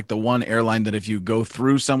 Southwest is like the one airline that if you go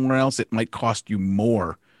through somewhere else, it might cost you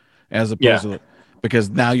more, as opposed to, because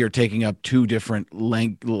now you're taking up two different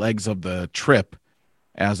legs of the trip,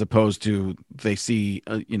 as opposed to they see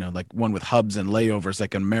like one with hubs and layovers,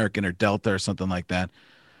 like an American or Delta or something like that.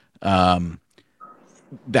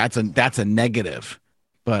 That's a negative.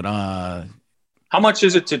 But how much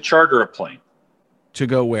is it to charter a plane? To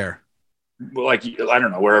go where? Like, I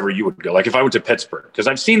don't know, wherever you would go. Like if I went to Pittsburgh, because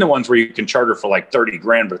I've seen the ones where you can charter for like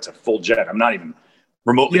 $30,000, but it's a full jet. I'm not even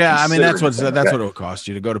remotely. Yeah, I mean that's what it would cost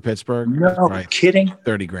you to go to Pittsburgh. No, kidding.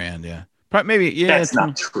 $30,000. Yeah, probably, maybe. Yeah, that's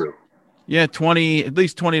not true. Yeah, at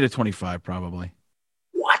least 20 to 25, probably.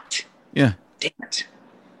 What? Yeah. Damn it.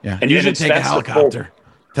 Yeah, and you should take a helicopter.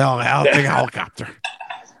 Take a helicopter.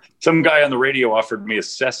 Some guy on the radio offered me a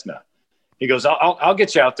Cessna. He goes, I'll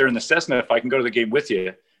get you out there in the Cessna if I can go to the game with you.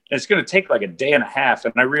 And it's going to take like a day and a half.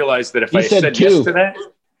 And I realized that if I said yes to that,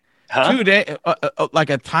 2 days, like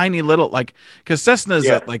a tiny little, like, because Cessna is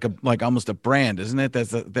like almost a brand, isn't it?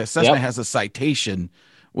 The Cessna has a citation.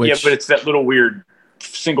 Which, but it's that little weird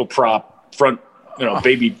single prop front,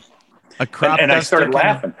 baby. A crop. And I started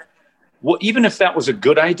laughing. Well, even if that was a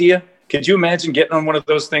good idea, could you imagine getting on one of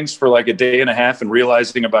those things for like a day and a half and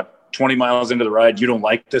realizing about 20 miles into the ride, you don't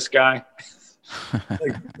like this guy?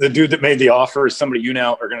 Like the dude that made the offer is somebody you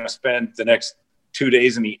now are going to spend the next 2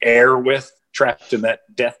 days in the air with, trapped in that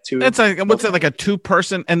death tube. That's like, what's that, like a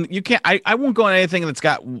 2-person? And you can't, I won't go on anything that's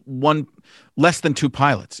got less than 2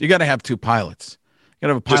 pilots. You got to have 2 pilots. You got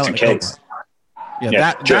to have a pilot. Just in case.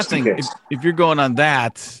 Yeah, that thing, if you're going on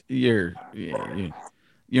that, you're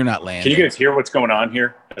not landing. Can you guys hear what's going on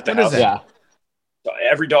here at the house? Yeah.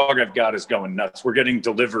 Every dog I've got is going nuts. We're getting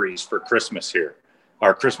deliveries for Christmas here.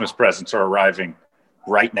 Our Christmas presents are arriving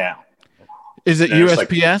right now. Is it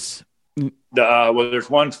USPS? Well, there's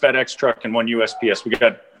one FedEx truck and one USPS. We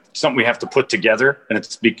got something we have to put together, and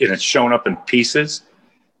it's showing up in pieces.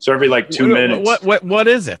 So every like 2 minutes. What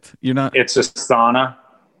is it? It's a sauna.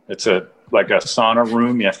 It's like a sauna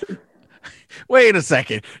room. You have to. Wait a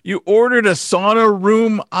second. You ordered a sauna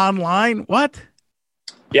room online? What?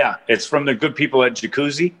 Yeah, it's from the good people at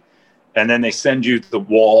Jacuzzi, and then they send you the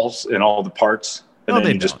walls and all the parts. And no,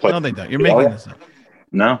 then No, they don't. You're making this up.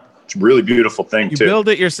 No, it's a really beautiful thing, too. You build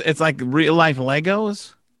it it's like real-life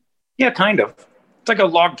Legos? Yeah, kind of. It's like a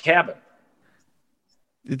log cabin.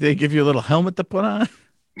 Did they give you a little helmet to put on?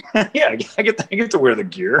 Yeah, I get to wear the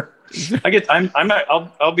gear.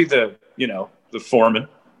 I'll be the foreman.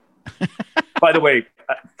 By the way,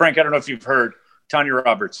 Frank, I don't know if you've heard, Tanya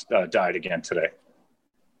Roberts died again today.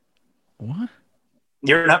 What?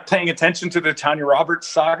 You're not paying attention to the Tanya Roberts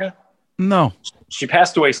saga? No. She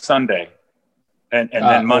passed away Sunday, and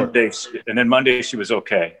then Monday she was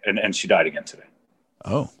okay, and she died again today.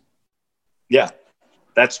 Oh. Yeah,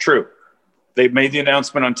 that's true. They made the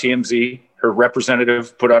announcement on TMZ. Her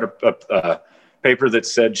representative put out a paper that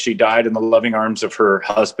said she died in the loving arms of her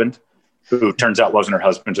husband, who turns out wasn't her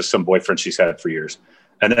husband, just some boyfriend she's had for years.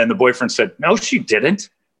 And then the boyfriend said, no, she didn't,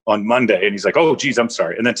 on Monday. And he's like, oh, geez, I'm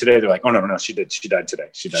sorry. And then today they're like, oh, no, she did. She died today.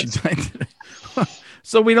 She died today.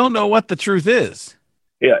 So we don't know what the truth is.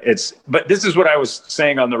 Yeah, but this is what I was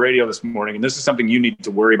saying on the radio this morning, and this is something you need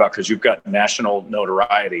to worry about because you've got national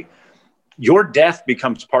notoriety. Your death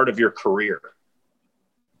becomes part of your career.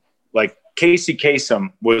 Like Casey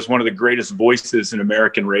Kasem was one of the greatest voices in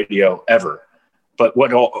American radio ever. But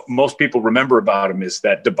what most people remember about him is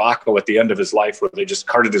that debacle at the end of his life where they just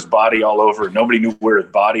carted his body all over. Nobody knew where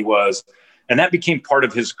his body was. And that became part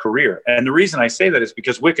of his career. And the reason I say that is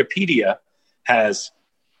because Wikipedia has,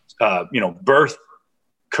 birth,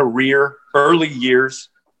 career, early years,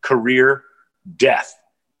 career, death,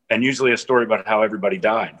 and usually a story about how everybody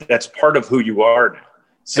died. That's part of who you are now.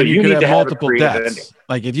 So you need have to have multiple a creative deaths. ending.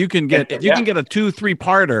 Like if you can get a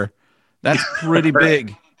 2-3-parter, that's pretty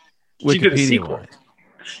big. She did a sequel.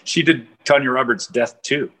 She did Tanya Roberts' death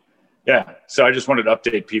too. Yeah. So I just wanted to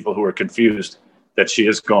update people who are confused that she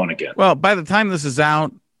is gone again. Well, by the time this is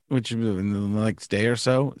out, which in the next day or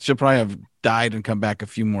so, she'll probably have died and come back a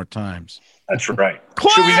few more times. That's right.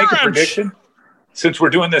 Clarence! Should we make a prediction? Since we're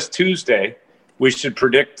doing this Tuesday, we should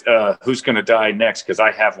predict who's going to die next because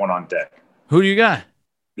I have one on deck. Who do you got?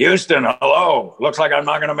 Houston, hello. Looks like I'm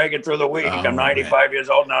not going to make it through the week. I'm 95 years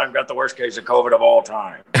old now. I've got the worst case of COVID of all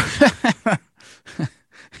time.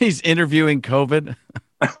 He's interviewing COVID.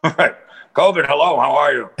 Right. COVID, hello. How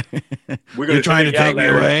are you? You're trying to take me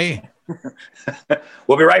away?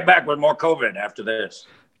 We'll be right back with more COVID after this.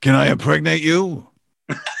 Can I impregnate you?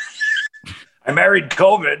 I married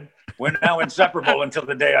COVID. We're now inseparable until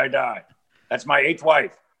the day I die. That's my 8th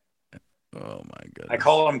wife. Oh, my goodness. I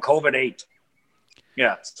call him COVID 8.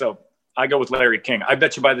 Yeah, so I go with Larry King. I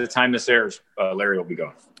bet you by the time this airs, Larry will be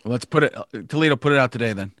gone. Let's put it – Toledo, put it out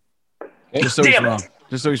today then. Just so he's wrong.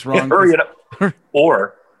 Just so he's wrong. Hurry it up.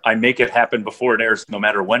 Or I make it happen before it airs no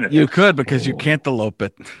matter when it airs. You could because you can't elope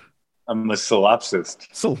it. I'm a solipsist.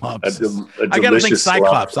 Solipsist. I got to think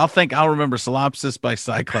Cyclops. I'll remember Solipsis by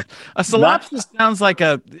Cyclops. A Solipsis sounds like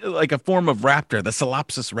a form of raptor, the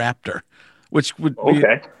Solipsis raptor, which would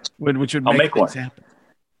which would make things happen.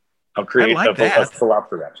 I'll create a Solipsis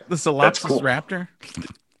raptor. The Solipsis raptor?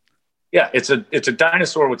 Yeah, it's a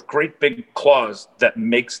dinosaur with great big claws that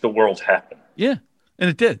makes the world happen. Yeah, and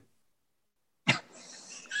it did.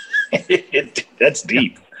 That's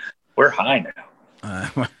deep. We're high now.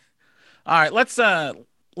 All right, let's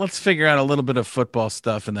figure out a little bit of football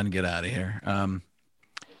stuff and then get out of here.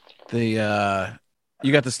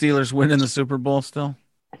 You got the Steelers winning the Super Bowl still?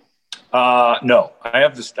 No, I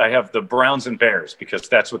have the Browns and Bears because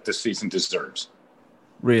that's what this season deserves.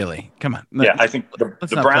 Really? Come on. Yeah, I think the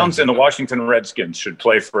Browns and the Washington Redskins should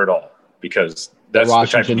play for it all because that's the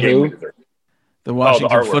type of game we deserve. The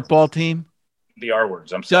Washington football team? The R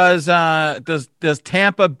words. I'm sorry. Does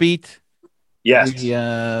Tampa beat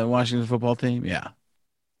the Washington football team? Yeah.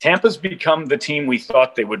 Tampa's become the team we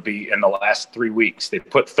thought they would be in the last 3 weeks. They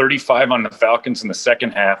put 35 on the Falcons in the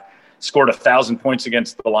second half, scored 1,000 points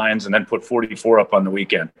against the Lions, and then put 44 up on the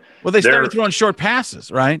weekend. Well, they started throwing short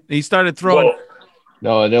passes, right? He started throwing.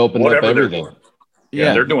 No, it opened up everything.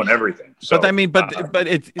 Yeah, they're doing everything. So, but I mean, but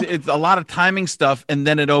it's a lot of timing stuff, and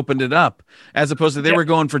then it opened it up, as opposed to they were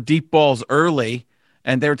going for deep balls early,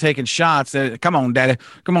 and they were taking shots. Come on, Daddy.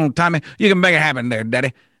 Come on, Tommy. You can make it happen there,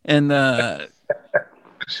 Daddy. And now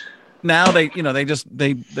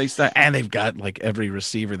they start, and they've got like every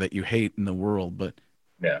receiver that you hate in the world, but.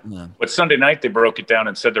 Yeah. But Sunday night they broke it down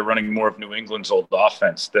and said they're running more of New England's old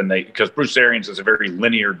offense than because Bruce Arians is a very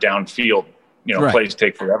linear downfield, plays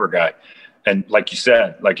take forever guy. And like you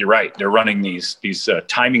said, like you're right, they're running these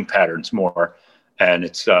timing patterns more, and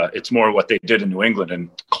it's more what they did in New England.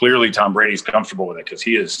 And clearly Tom Brady's comfortable with it because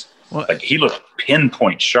he looked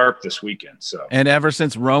pinpoint sharp this weekend. So and ever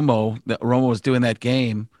since Romo was doing that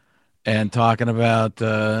game and talking about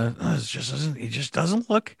he just doesn't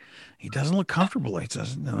look. He doesn't look comfortable. He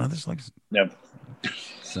doesn't. No, this looks. No.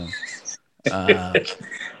 So.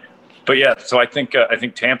 But yeah, so I think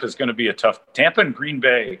Tampa is going to be a tough. Tampa and Green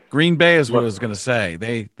Bay. Green Bay is what I was going to say.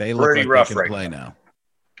 They look like rough they can right play now.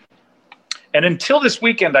 And until this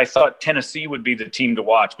weekend, I thought Tennessee would be the team to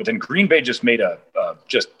watch, but then Green Bay just made a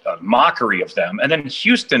mockery of them, and then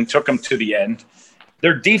Houston took them to the end.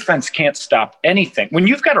 Their defense can't stop anything. When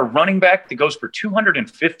you've got a running back that goes for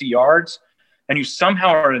 250 yards. And you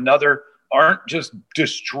somehow or another aren't just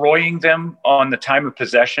destroying them on the time of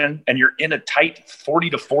possession, and you're in a tight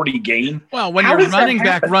 40-40 game. Well, when your running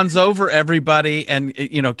back runs over everybody and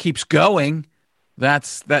keeps going,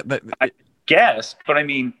 that's that. I guess, but I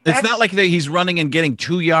mean, it's not like he's running and getting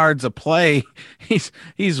 2 yards a play.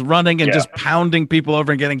 He's running and just pounding people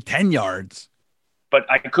over and getting 10 yards. But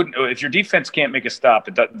I couldn't. If your defense can't make a stop,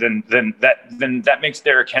 then that makes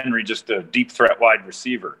Derrick Henry just a deep threat wide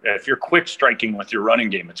receiver. If you're quick striking with your running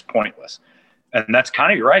game, it's pointless. And that's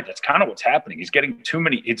kind of, you're right. That's kind of what's happening. He's getting too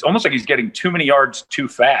many. It's almost like he's getting too many yards too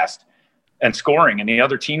fast and scoring. And the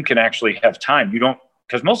other team can actually have time. You don't,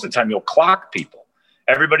 because most of the time you'll clock people.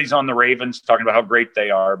 Everybody's on the Ravens talking about how great they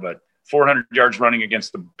are, but 400 yards running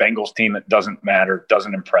against the Bengals team that doesn't matter,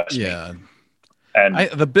 doesn't impress me. Yeah. And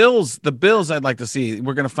the Bills, I'd like to see.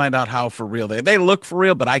 We're going to find out how for real they look for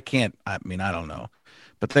real, but I can't. I mean, I don't know.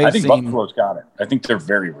 But I think Buffalo's got it. I think they're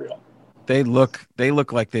very real. They look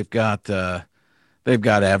like they've got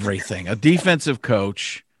everything. A defensive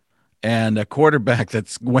coach and a quarterback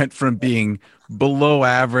that's went from being below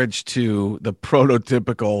average to the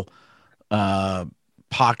prototypical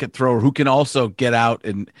pocket thrower who can also get out,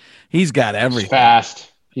 and he's got everything. He's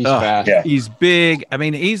fast. Yeah. He's big. I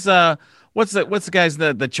mean, he's what's the guy's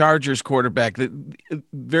the Chargers quarterback that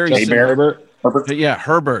very Herbert. Yeah,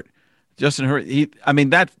 Herbert. Justin Herbert.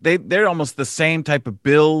 They're almost the same type of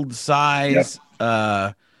build, size,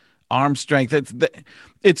 arm strength.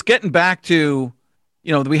 It's getting back to,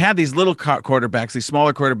 we had these little quarterbacks, these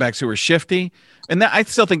smaller quarterbacks who were shifty, and I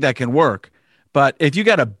still think that can work. But if you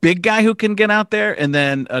got a big guy who can get out there, and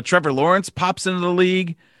then Trevor Lawrence pops into the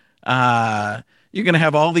league, you're going to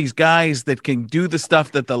have all these guys that can do the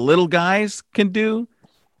stuff that the little guys can do,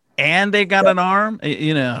 and they got an arm,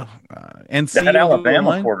 and that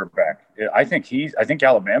Alabama quarterback. I think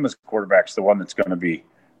Alabama's quarterback's the one that's going to be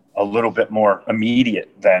a little bit more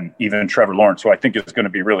immediate than even Trevor Lawrence, who I think is going to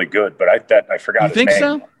be really good. But I forgot his name. You think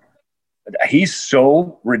so? He's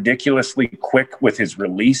so ridiculously quick with his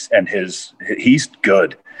release, and he's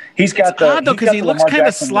good. He's got the odd though, because he looks kind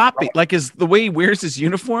of sloppy. Like the way he wears his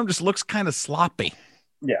uniform just looks kind of sloppy.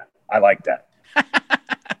 Yeah, I like that.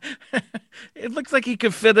 It looks like he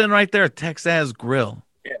could fit in right there at Texas Grill.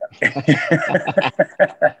 Yeah.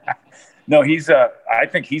 No, I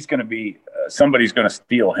think he's going to be. Somebody's going to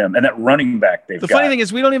steal him, and that running back they've got. The funny thing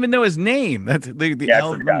is, we don't even know his name. That's I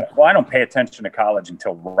forgot it. Well, I don't pay attention to college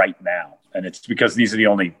until right now, and it's because these are the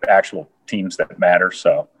only actual teams that matter.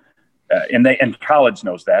 So, and college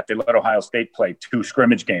knows that. They let Ohio State play 2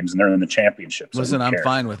 scrimmage games, and they're in the championship. So listen, I'm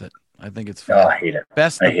fine with it. I think it's fine. Oh, I hate it.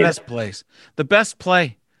 The best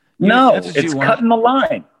play. No, it's cutting the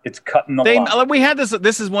line. It's cutting the line. We had this.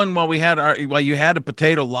 This is one while you had a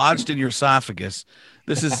potato lodged in your esophagus.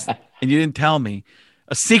 This is, and you didn't tell me,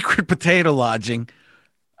 a secret potato lodging.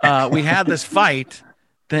 We had this fight,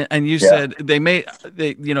 and you said they're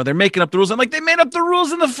making up the rules. I'm like, they made up the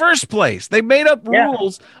rules in the first place. They made up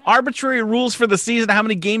rules, arbitrary rules for the season, how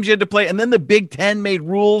many games you had to play, and then the Big Ten made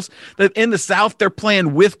rules that in the South they're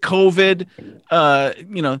playing with COVID.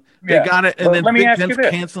 They got it, and well, then let me Big ask Ten's you this.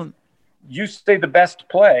 canceling. You say the best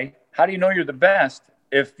play. How do you know you're the best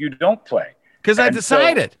if you don't play? Because I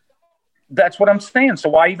decided. That's what I'm saying. So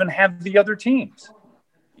why even have the other teams?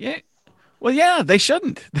 Yeah. Well, yeah, they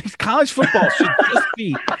shouldn't. College football should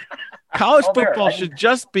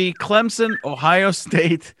just be Clemson, Ohio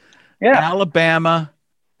State, Alabama,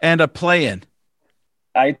 and a play-in.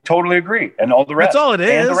 I totally agree. And all the rest. That's all it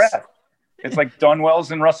is. And the rest. It's like Don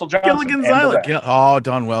Wells and Russell Johnson. Gilligan's Island. Oh,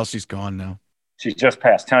 Don Wells, she's gone now. She's just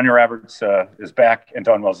passed. Tanya Roberts is back, and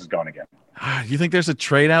Don Wells is gone again. You think there's a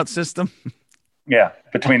trade-out system? Yeah,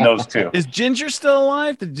 between those two. Is Ginger still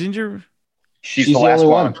alive? Did Ginger? She's the last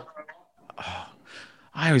one. Oh,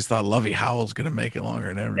 I always thought Lovey Howell's going to make it longer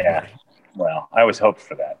than everybody. Yeah. Well, I always hoped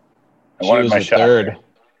for that. I she wanted was my the shot. third.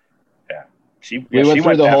 Yeah. We went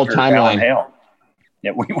through the whole timeline.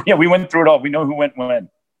 Yeah, we went through it all. We know who went when.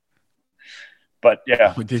 But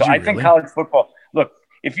yeah, I think college football. Look,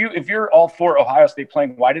 if you're all for Ohio State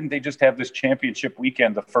playing, why didn't they just have this championship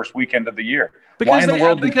weekend, the first weekend of the year?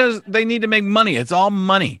 Because they need to make money. It's all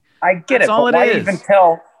money. I get it. But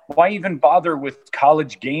why even bother with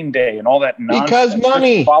college game day and all that nonsense? Because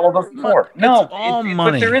money. Just follow the sport. No, all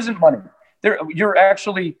money. But there isn't money. You're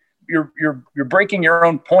actually breaking your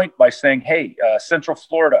own point by saying, hey, Central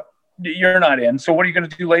Florida, you're not in. So what are you going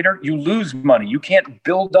to do later? You lose money. You can't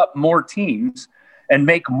build up more teams and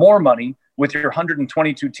make more money with your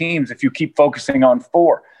 122 teams if you keep focusing on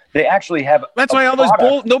 4. They actually have. That's why all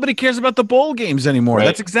those nobody cares about the bowl games anymore. Right.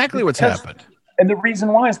 That's exactly what's happened. And the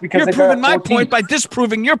reason why is because you're proving my point by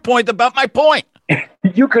disproving your point about my point.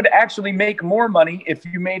 You could actually make more money if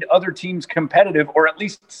you made other teams competitive, or at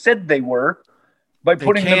least said they were, by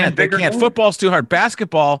putting them in bigger. They can't. Football's too hard.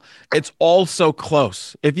 Basketball, it's all so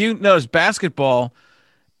close. If you notice basketball,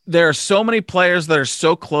 there are so many players that are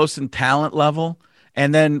so close in talent level,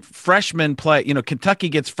 and then freshmen play. Kentucky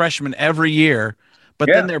gets freshmen every year. But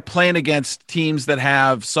then they're playing against teams that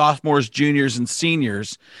have sophomores, juniors, and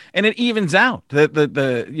seniors, and it evens out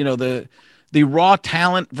the raw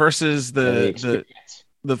talent versus the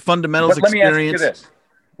fundamentals experience. Let me ask you this: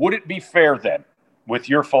 would it be fair then, with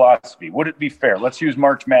your philosophy, would it be fair? Let's use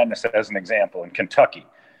March Madness as an example in Kentucky.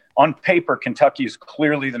 On paper, Kentucky is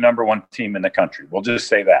clearly the number one team in the country. We'll just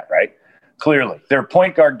say that, right? Clearly. Their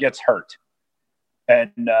point guard gets hurt.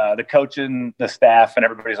 And the coach and the staff and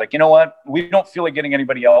everybody's like, you know what? We don't feel like getting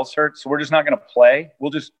anybody else hurt, so we're just not going to play.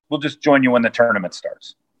 We'll just join you when the tournament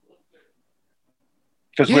starts.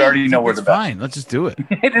 Because we already know we're the best. Fine. Let's just do it.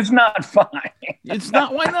 It is not fine. It's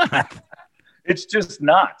not. Why not? It's just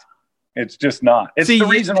not. It's just not. It's See, the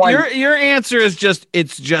reason why your answer is just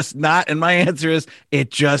it's just not, and my answer is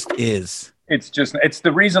it just is. It's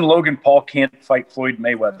the reason Logan Paul can't fight Floyd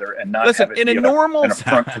Mayweather and not have it in be a normal an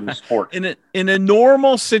affront to the sport. In a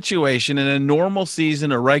normal situation, in a normal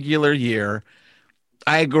season, a regular year,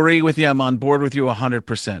 I agree with you. I'm on board with you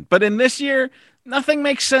 100%. But in this year, nothing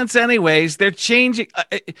makes sense anyways. They're changing.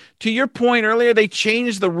 To your point earlier, they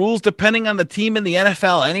changed the rules depending on the team in the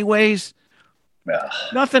NFL anyways.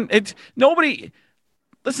 Nothing. Nobody.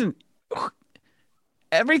 Listen,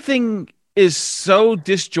 everything is so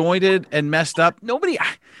disjointed and messed up.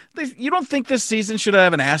 You don't think this season should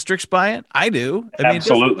have an asterisk by it? I do. I mean,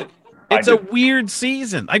 absolutely. It's a weird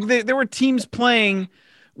season. Like there were teams playing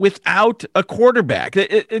without a quarterback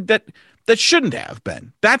that shouldn't have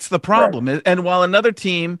been. That's the problem. Right. And while another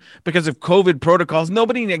team, because of COVID protocols,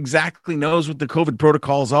 nobody exactly knows what the COVID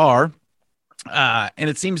protocols are, and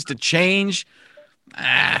it seems to change.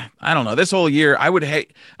 I don't know. This whole year, I would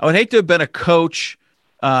hate to have been a coach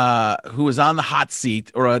who was on the hot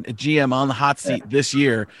seat or a GM on the hot seat this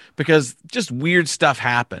year, because just weird stuff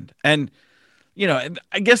happened. And, you know,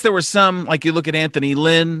 I guess there was some, like you look at Anthony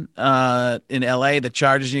Lynn in LA, the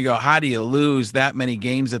Chargers, and you go, how do you lose that many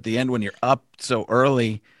games at the end when you're up so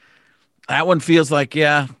early? That one feels like,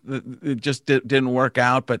 it just didn't work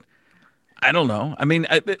out, but I don't know. I mean,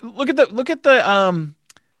 look at the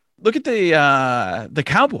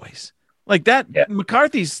Cowboys. Like that,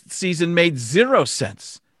 McCarthy's season made zero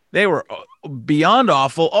sense. They were beyond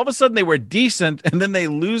awful. All of a sudden, they were decent, and then they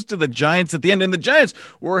lose to the Giants at the end. And the Giants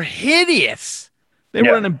were hideous. They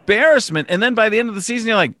were an embarrassment. And then by the end of the season,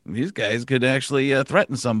 you're like, these guys could actually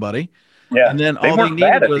threaten somebody. Yeah. And then all they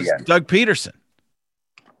needed was Doug Peterson.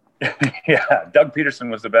 Doug Peterson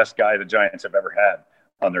was the best guy the Giants have ever had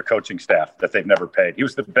on their coaching staff that they've never paid. He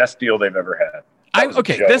was the best deal they've ever had.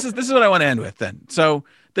 This is what I want to end with then. So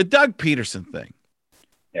the Doug Peterson thing.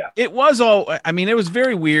 Yeah. It was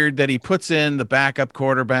very weird that he puts in the backup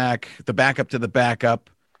quarterback, the backup to the backup.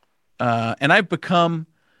 And I've become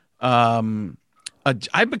a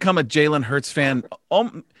Jalen Hurts fan.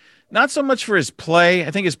 Not so much for his play.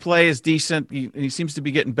 I think his play is decent. He seems to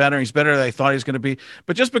be getting better. He's better than I thought he was going to be.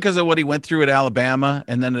 But just because of what he went through at Alabama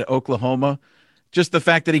and then at Oklahoma, just the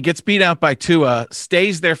fact that he gets beat out by Tua,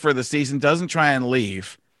 stays there for the season, doesn't try and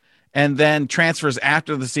leave, and then transfers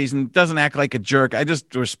after the season, doesn't act like a jerk. I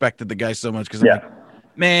just respected the guy so much because I'm like,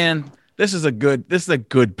 man, this is a good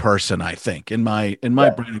person. I think in my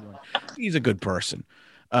brain, he's a good person.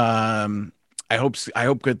 I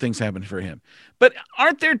hope good things happen for him. But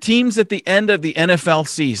aren't there teams at the end of the NFL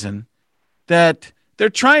season that they're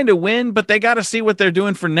trying to win, but they got to see what they're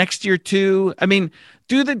doing for next year too? I mean,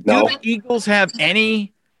 do the Eagles have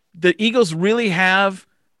any? The Eagles really have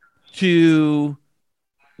to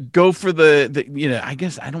go for the I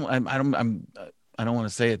guess I don't want to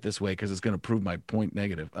say it this way because it's going to prove my point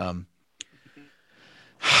negative.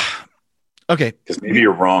 Okay, because maybe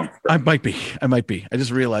you're wrong. I might be. I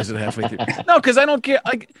just realized it halfway through. No, because I don't care.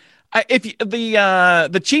 If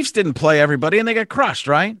the Chiefs didn't play everybody and they got crushed,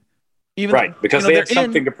 right? Because they had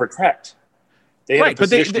something to protect. They had a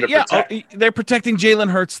position to protect. They're protecting Jalen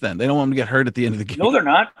Hurts. Then they don't want him to get hurt at the end of the game. No, they're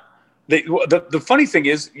not. The funny thing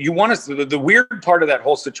is, you want to. The weird part of that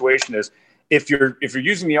whole situation is, if you're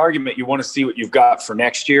using the argument, you want to see what you've got for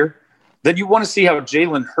next year. Then you want to see how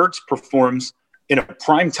Jalen Hurts performs in a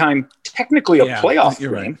primetime, technically a playoff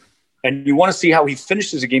game, right. And you want to see how he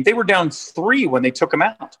finishes a game. They were down 3 when they took him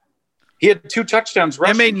out. He had 2 touchdowns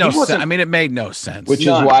rushing. It made no sense. I mean, it made no sense. Which is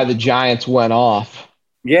why the Giants went off.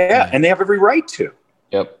 Yeah, and they have every right to.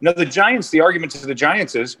 Yep. Now, the argument to the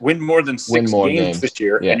Giants is win more than 6 games this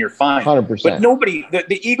year, and you're fine. 100%. But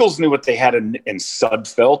the Eagles knew what they had in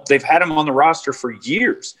Sudfeld. They've had him on the roster for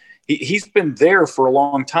years. He's been there for a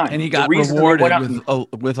long time. And he got rewarded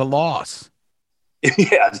with a loss.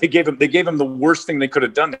 Yeah, they gave him the worst thing they could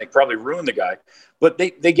have done. They probably ruined the guy, but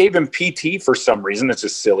they gave him PT for some reason. It's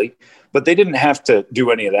just silly, but they didn't have to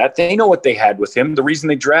do any of that. They know what they had with him. The reason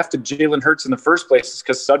they drafted Jalen Hurts in the first place is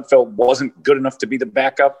because Sudfeld wasn't good enough to be the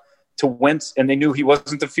backup to Wentz, and they knew he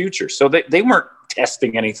wasn't the future. So they weren't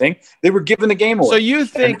testing anything. They were giving the game away. So you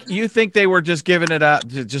think they were just giving it out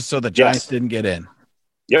just so the Giants didn't get in?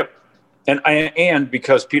 Yep. And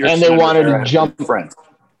because Peterson and they wanted to jump friends.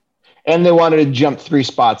 And they wanted to jump 3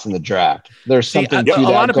 spots in the draft. There's something to that. A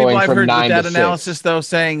lot of people I've heard with that analysis, though,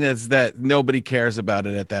 saying is that nobody cares about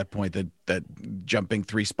it at that point. That jumping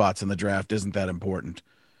 3 spots in the draft isn't that important.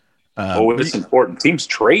 It's important. Teams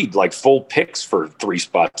trade like full picks for 3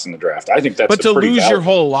 spots in the draft. I think that's. But to lose your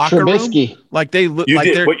whole locker room, like they, but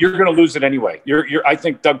you're going to lose it anyway. I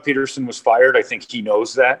think Doug Peterson was fired. I think he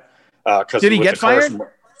knows that. Did he get fired?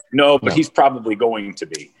 No, but he's probably going to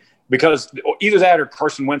be. Because either that or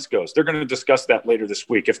Carson Wentz goes. They're going to discuss that later this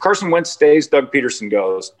week. If Carson Wentz stays, Doug Peterson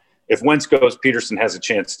goes. If Wentz goes, Peterson has a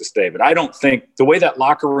chance to stay. But I don't think the way that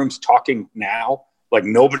locker room's talking now, like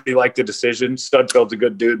nobody liked the decision. Studfeld's a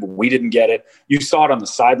good dude, but we didn't get it. You saw it on the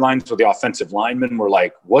sidelines where the offensive linemen were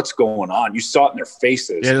like, what's going on? You saw it in their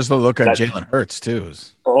faces. Yeah, just the look on Jalen Hurts, too.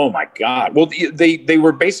 Oh, my God. Well, they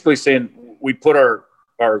were basically saying we put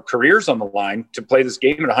our careers on the line to play this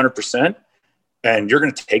game at 100%. And you're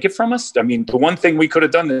going to take it from us? I mean, the one thing we could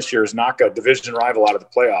have done this year is knock a division rival out of the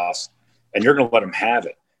playoffs, and you're going to let them have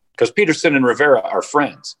it. Because Peterson and Rivera are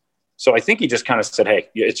friends. So I think he just kind of said, hey,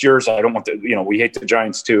 it's yours. I don't want we hate the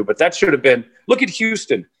Giants too. But that should have been – look at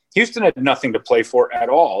Houston. Houston had nothing to play for at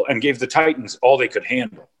all and gave the Titans all they could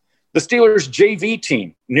handle. The Steelers' JV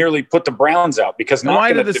team nearly put the Browns out because –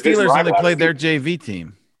 why did the Steelers only play their JV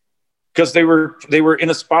team? Because they were in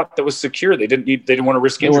a spot that was secure. They didn't want to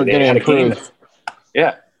risk injury. They had a game.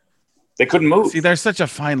 Yeah, they couldn't move. See, there's such a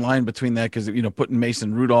fine line between that because putting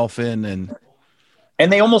Mason Rudolph in and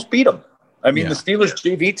they almost beat them. I mean, the Steelers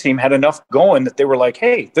JV team had enough going that they were like,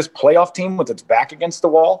 "Hey, this playoff team with its back against the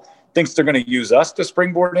wall thinks they're going to use us to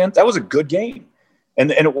springboard in." That was a good game, and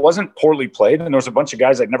it wasn't poorly played. And there was a bunch of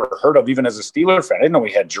guys I'd never heard of, even as a Steeler fan. I didn't know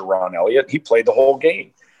we had Jerron Elliott. He played the whole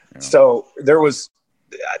game. Yeah. So there was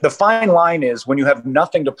the fine line is when you have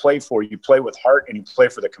nothing to play for, you play with heart and you play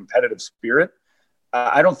for the competitive spirit.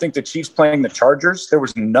 I don't think the Chiefs playing the Chargers, there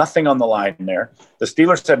was nothing on the line there. The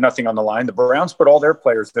Steelers had nothing on the line. The Browns put all their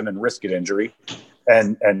players in and risked injury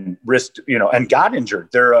and risked, and got injured.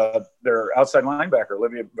 Their outside linebacker,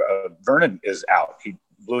 Olivia Vernon, is out. He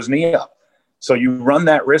blew his knee up. So you run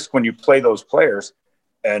that risk when you play those players.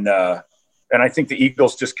 And I think the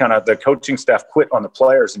Eagles just kind of, the coaching staff quit on the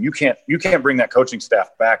players, and you can't bring that coaching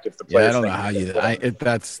staff back if the players. I don't know how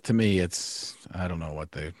that's, to me, it's, I don't know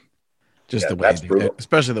what they. Just the way,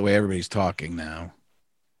 especially the way everybody's talking now.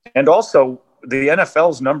 And also, the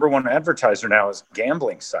NFL's number one advertiser now is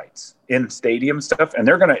gambling sites in stadium stuff, and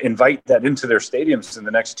they're going to invite that into their stadiums in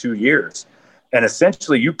the next 2 years. And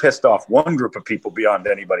essentially, you pissed off one group of people beyond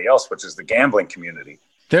anybody else, which is the gambling community.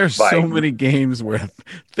 There's so many games where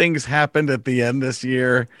things happened at the end this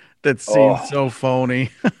year that seemed so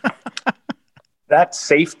phony. That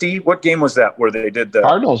safety, what game was that where they did the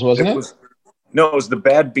Cardinals, wasn't it? No, it was the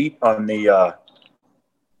bad beat on the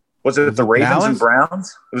was it the Ravens Dallas? And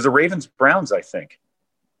Browns? It was the Ravens Browns, I think.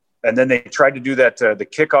 And then they tried to do that the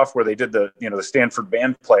kickoff where they did the Stanford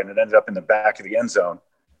band play, and it ended up in the back of the end zone.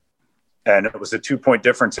 And it was a 2-point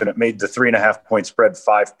difference, and it made the 3.5 point spread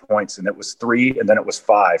 5 points, and it was 3, and then it was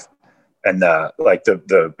 5. And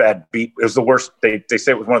the bad beat, it was the worst. They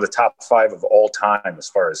say it was one of the top 5 of all time as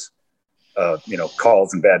far as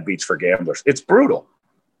calls and bad beats for gamblers. It's brutal.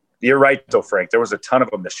 You're right, though, Frank. There was a ton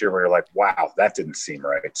of them this year where you're like, wow, that didn't seem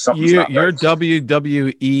right. Something's not your right.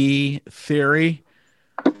 WWE theory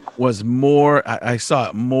was more, I saw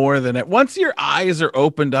it more than it. Once your eyes are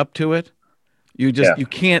opened up to it, you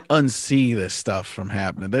can't unsee this stuff from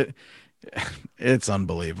happening. It's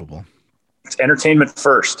unbelievable. It's entertainment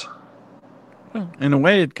first. Well, in a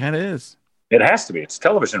way, it kind of is. It has to be. It's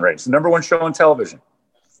television ratings. The number one show on television,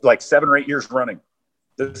 like 7 or 8 years running.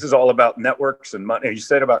 This is all about networks and money. You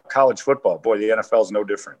said about college football. Boy, the NFL is no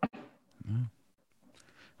different.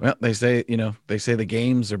 Well, they say the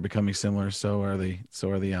games are becoming similar. So are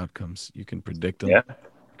the outcomes. You can predict them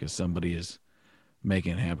because somebody is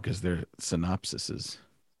making it happen because they're synopsises.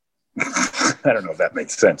 I don't know if that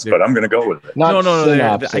makes sense, but I'm going to go with it. No.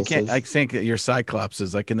 I can't. I think your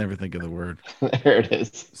cyclopses. I can never think of the word. There it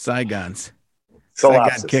is. Sygons.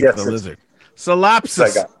 Solopsis. Saigon kicked the lizard.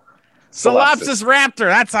 Solopsis. Solopsis raptor.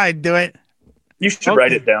 That's how I do it. You should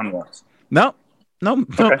write it down once. No.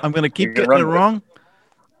 Okay. I'm going to keep getting it wrong,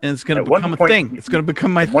 and it's going to become a thing. It's going to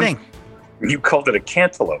become my thing. You called it a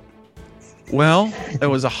cantaloupe. Well, there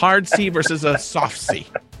was a hard C versus a soft C.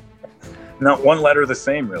 Not one letter the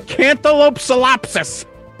same, really. Cantaloupe solopsis.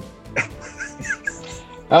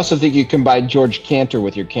 I also think you combine George Cantor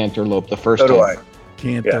with your cantaloupe the first time. So do I.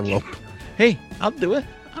 Cantaloupe. Yeah. Hey, I'll do it.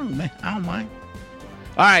 I don't mind.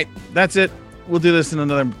 All right, that's it. We'll do this in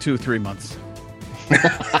another 2-3 months.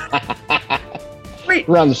 Wait,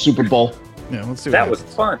 around the Super Bowl. Yeah, let's see. That was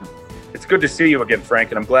fun. It's good to see you again,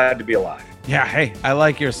 Frank, and I'm glad to be alive. Yeah, hey, I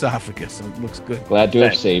like your esophagus. It looks good. Glad to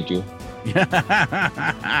have saved you.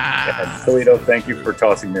 Yeah, Toledo, thank you for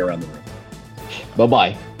tossing me around the room.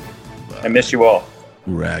 Bye-bye. I miss you all.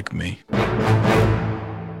 Rack me.